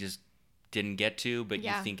we just didn't get to, but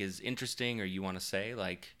you think is interesting or you want to say,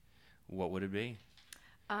 like, what would it be?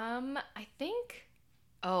 I think,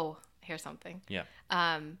 here's something. Yeah.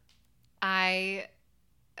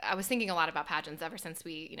 I was thinking a lot about pageants ever since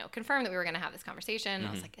we, confirmed that we were going to have this conversation.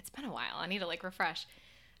 I was like, it's been a while. I need to like refresh.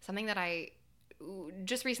 Something that I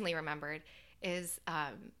just recently remembered is,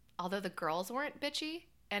 although the girls weren't bitchy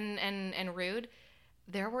and rude,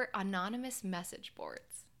 there were anonymous message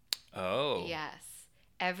boards. Oh. Yes.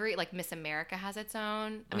 Like Miss America has its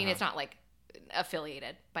own. I mean, it's not like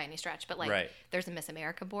affiliated by any stretch, but like there's a Miss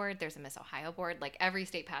America board, there's a Miss Ohio board, like every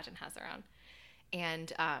state pageant has their own.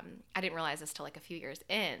 And I didn't realize this till like a few years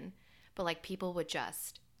in, but like people would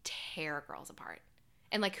just tear girls apart.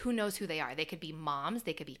 And like, who knows who they are? They could be moms,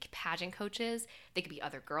 they could be pageant coaches, they could be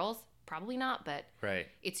other girls, probably not, but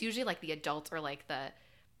it's usually like the adults or like the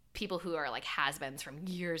people who are like has-beens from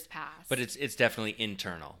years past. But it's definitely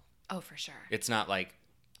internal. Oh, for sure. It's not like...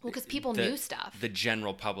 Well, because people knew stuff. The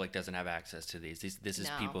general public doesn't have access to these. This is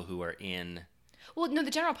people who are in... Well, no,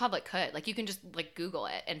 the general public could. Like, you can just like Google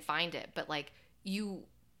it and find it, but like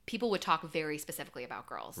people would talk very specifically about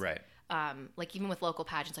girls. Right. Like even with local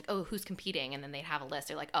pageants, like, oh, who's competing? And then they'd have a list.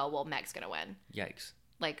 They're like, oh, well, Meg's going to win. Yikes.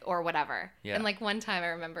 Like, or whatever. Yeah. And like one time I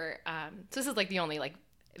remember, so this is like the only like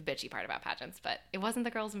bitchy part about pageants, but it wasn't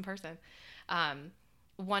the girls in person.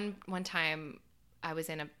 One time I was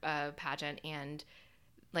in a pageant and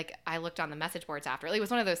like I looked on the message boards after. It was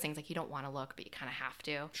one of those things like you don't want to look, but you kind of have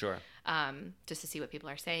to. Sure. Just to see what people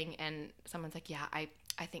are saying. And someone's like, yeah, I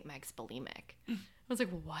think Meg's bulimic. I was like,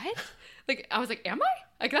 what? Like, I was like, am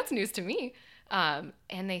I? Like, that's news to me. And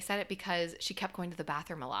they said it because she kept going to the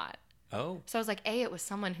bathroom a lot. Oh. So I was like, it was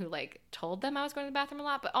someone who like told them I was going to the bathroom a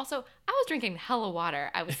lot, but also I was drinking hella water.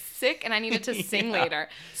 I was sick and I needed to sing later.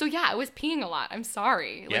 So yeah, I was peeing a lot. I'm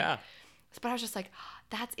sorry. Like, yeah. But I was just like,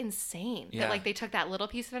 that's insane. Yeah. That like they took that little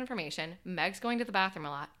piece of information. Meg's going to the bathroom a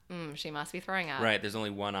lot. She must be throwing up. Right. There's only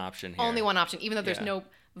one option here. Only one option, even though there's no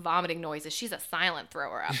vomiting noises. She's a silent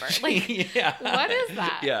thrower upper. Like, what is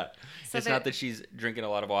that? Yeah. So it's not that she's drinking a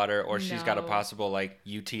lot of water or she's got a possible like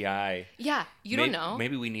UTI. Yeah, don't know.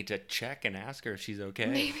 Maybe we need to check and ask her if she's okay.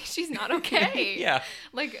 Maybe she's not okay. Yeah.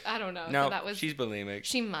 Like, I don't know. No, So she's bulimic.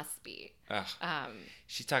 She must be. Ugh.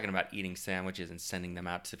 She's talking about eating sandwiches and sending them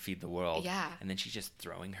out to feed the world. Yeah. And then she's just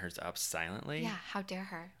throwing hers up silently. Yeah, how dare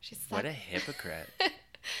her? She's what a hypocrite.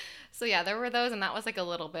 So yeah, there were those, and that was like a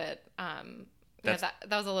little bit. That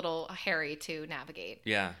was a little hairy to navigate.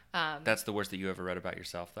 Yeah. That's the worst that you ever read about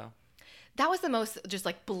yourself, though? That was the most just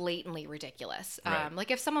like blatantly ridiculous. Right.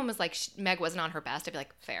 Like if someone was like, Meg wasn't on her best, I'd be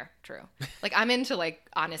like, fair, true. Like I'm into like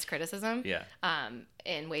honest criticism. Yeah.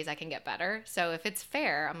 In ways I can get better. So if it's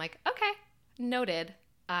fair, I'm like, okay, noted.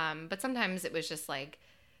 But sometimes it was just like,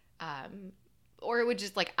 or it would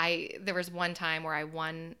just like, there was one time where I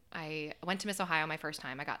went to Miss Ohio my first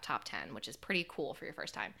time. I got top 10, which is pretty cool for your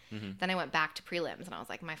first time. Mm-hmm. Then I went back to prelims and I was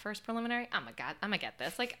like, my first preliminary, I'm gonna get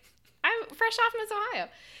this. Like I'm fresh off Miss Ohio.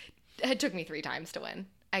 It took me 3 times to win.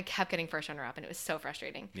 I kept getting first runner up and it was so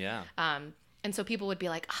frustrating. Yeah. And so people would be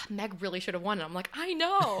like, Meg really should have won. And I'm like, I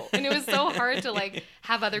know. And it was so hard to like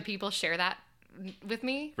have other people share that with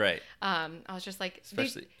me. Right. I was just like,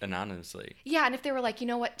 especially anonymously. Yeah. And if they were like, you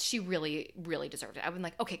know what? She really, really deserved it. I would be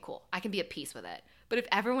like, okay, cool. I can be at peace with it. But if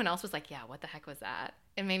everyone else was like, yeah, what the heck was that?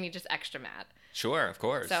 It made me just extra mad. Sure. Of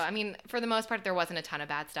course. So, I mean, for the most part, there wasn't a ton of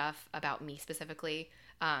bad stuff about me specifically.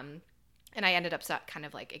 And I ended up kind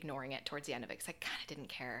of like ignoring it towards the end of it because I kind of didn't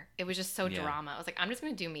care. It was just so drama. I was like, I'm just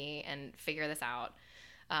going to do me and figure this out.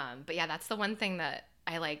 But yeah, that's the one thing that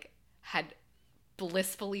I like had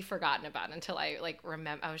blissfully forgotten about until I like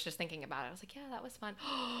remember. I was just thinking about it. I was like, yeah, that was fun.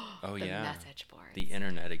 Oh, the yeah. message boards. The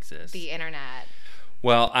internet exists. The internet.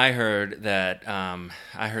 Well, I heard that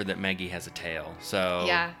Maggie has a tail, so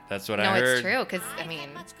that's what I heard. No, it's true, because, I mean,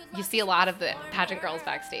 you see a lot of the pageant girls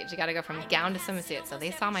backstage. You got to go from gown to swimsuit, so they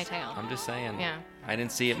saw my tail. I'm just saying. Yeah. I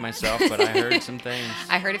didn't see it myself, but I heard some things.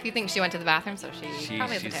 I heard a few things. She went to the bathroom, so she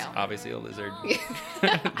probably has a tail. She's obviously a lizard.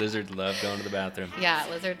 Lizards love going to the bathroom. Yeah,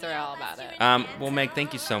 lizards are all about it. Well, Meg,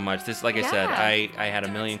 thank you so much. This, like I said, I had a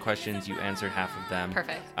million questions. You answered half of them.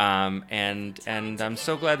 Perfect. And I'm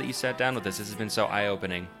so glad that you sat down with us. This has been so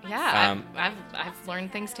eye-opening. Yeah, I've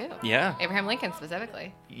learned things too. Yeah. Abraham Lincoln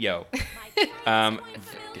specifically. Yo.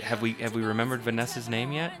 Have we remembered Vanessa's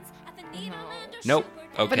name yet? No. Nope.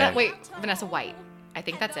 Okay. Vanessa White. I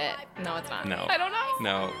think that's it. No, it's not. No. I don't know.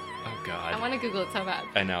 No. Oh, God. I want to Google it so bad.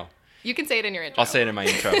 I know. You can say it in your intro. I'll say it in my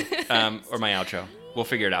intro or my outro. We'll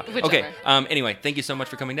figure it out. Whichever. Okay. Anyway, thank you so much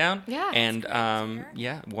for coming down. Yeah. And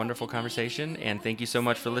wonderful conversation. And thank you so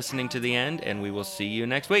much for listening to the end. And we will see you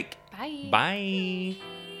next week. Bye. Bye.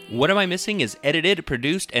 What Am I Missing is edited,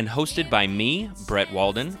 produced, and hosted by me, Brett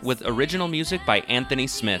Walden, with original music by Anthony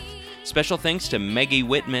Smith. Special thanks to Maggie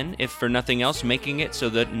Whitman, if for nothing else, making it so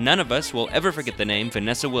that none of us will ever forget the name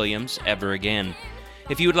Vanessa Williams ever again.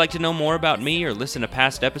 If you would like to know more about me or listen to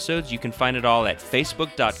past episodes, you can find it all at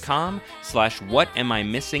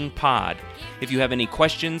facebook.com/whatamimissingpod. If you have any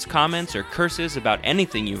questions, comments, or curses about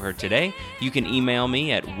anything you heard today, you can email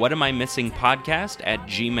me at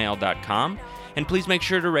whatamimissingpodcast@gmail.com. And please make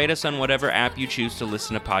sure to rate us on whatever app you choose to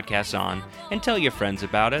listen to podcasts on, and tell your friends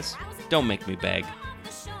about us. Don't make me beg.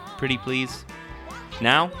 Pretty please.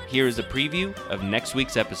 Now, here is a preview of next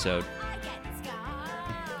week's episode.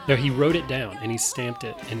 No, he wrote it down and he stamped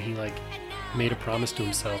it and he made a promise to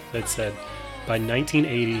himself that said, by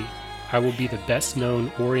 1980, I will be the best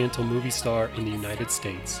known Oriental movie star in the United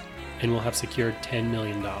States and will have secured $10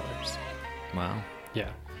 million. Wow.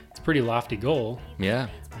 Yeah. It's a pretty lofty goal. Yeah.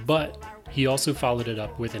 But he also followed it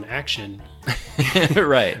up with an action.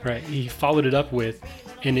 Right. Right. He followed it up with,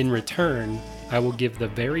 and in return, I will give the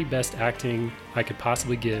very best acting I could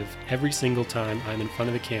possibly give every single time I'm in front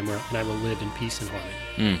of the camera, and I will live in peace and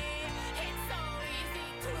harmony.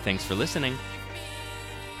 Thanks for listening.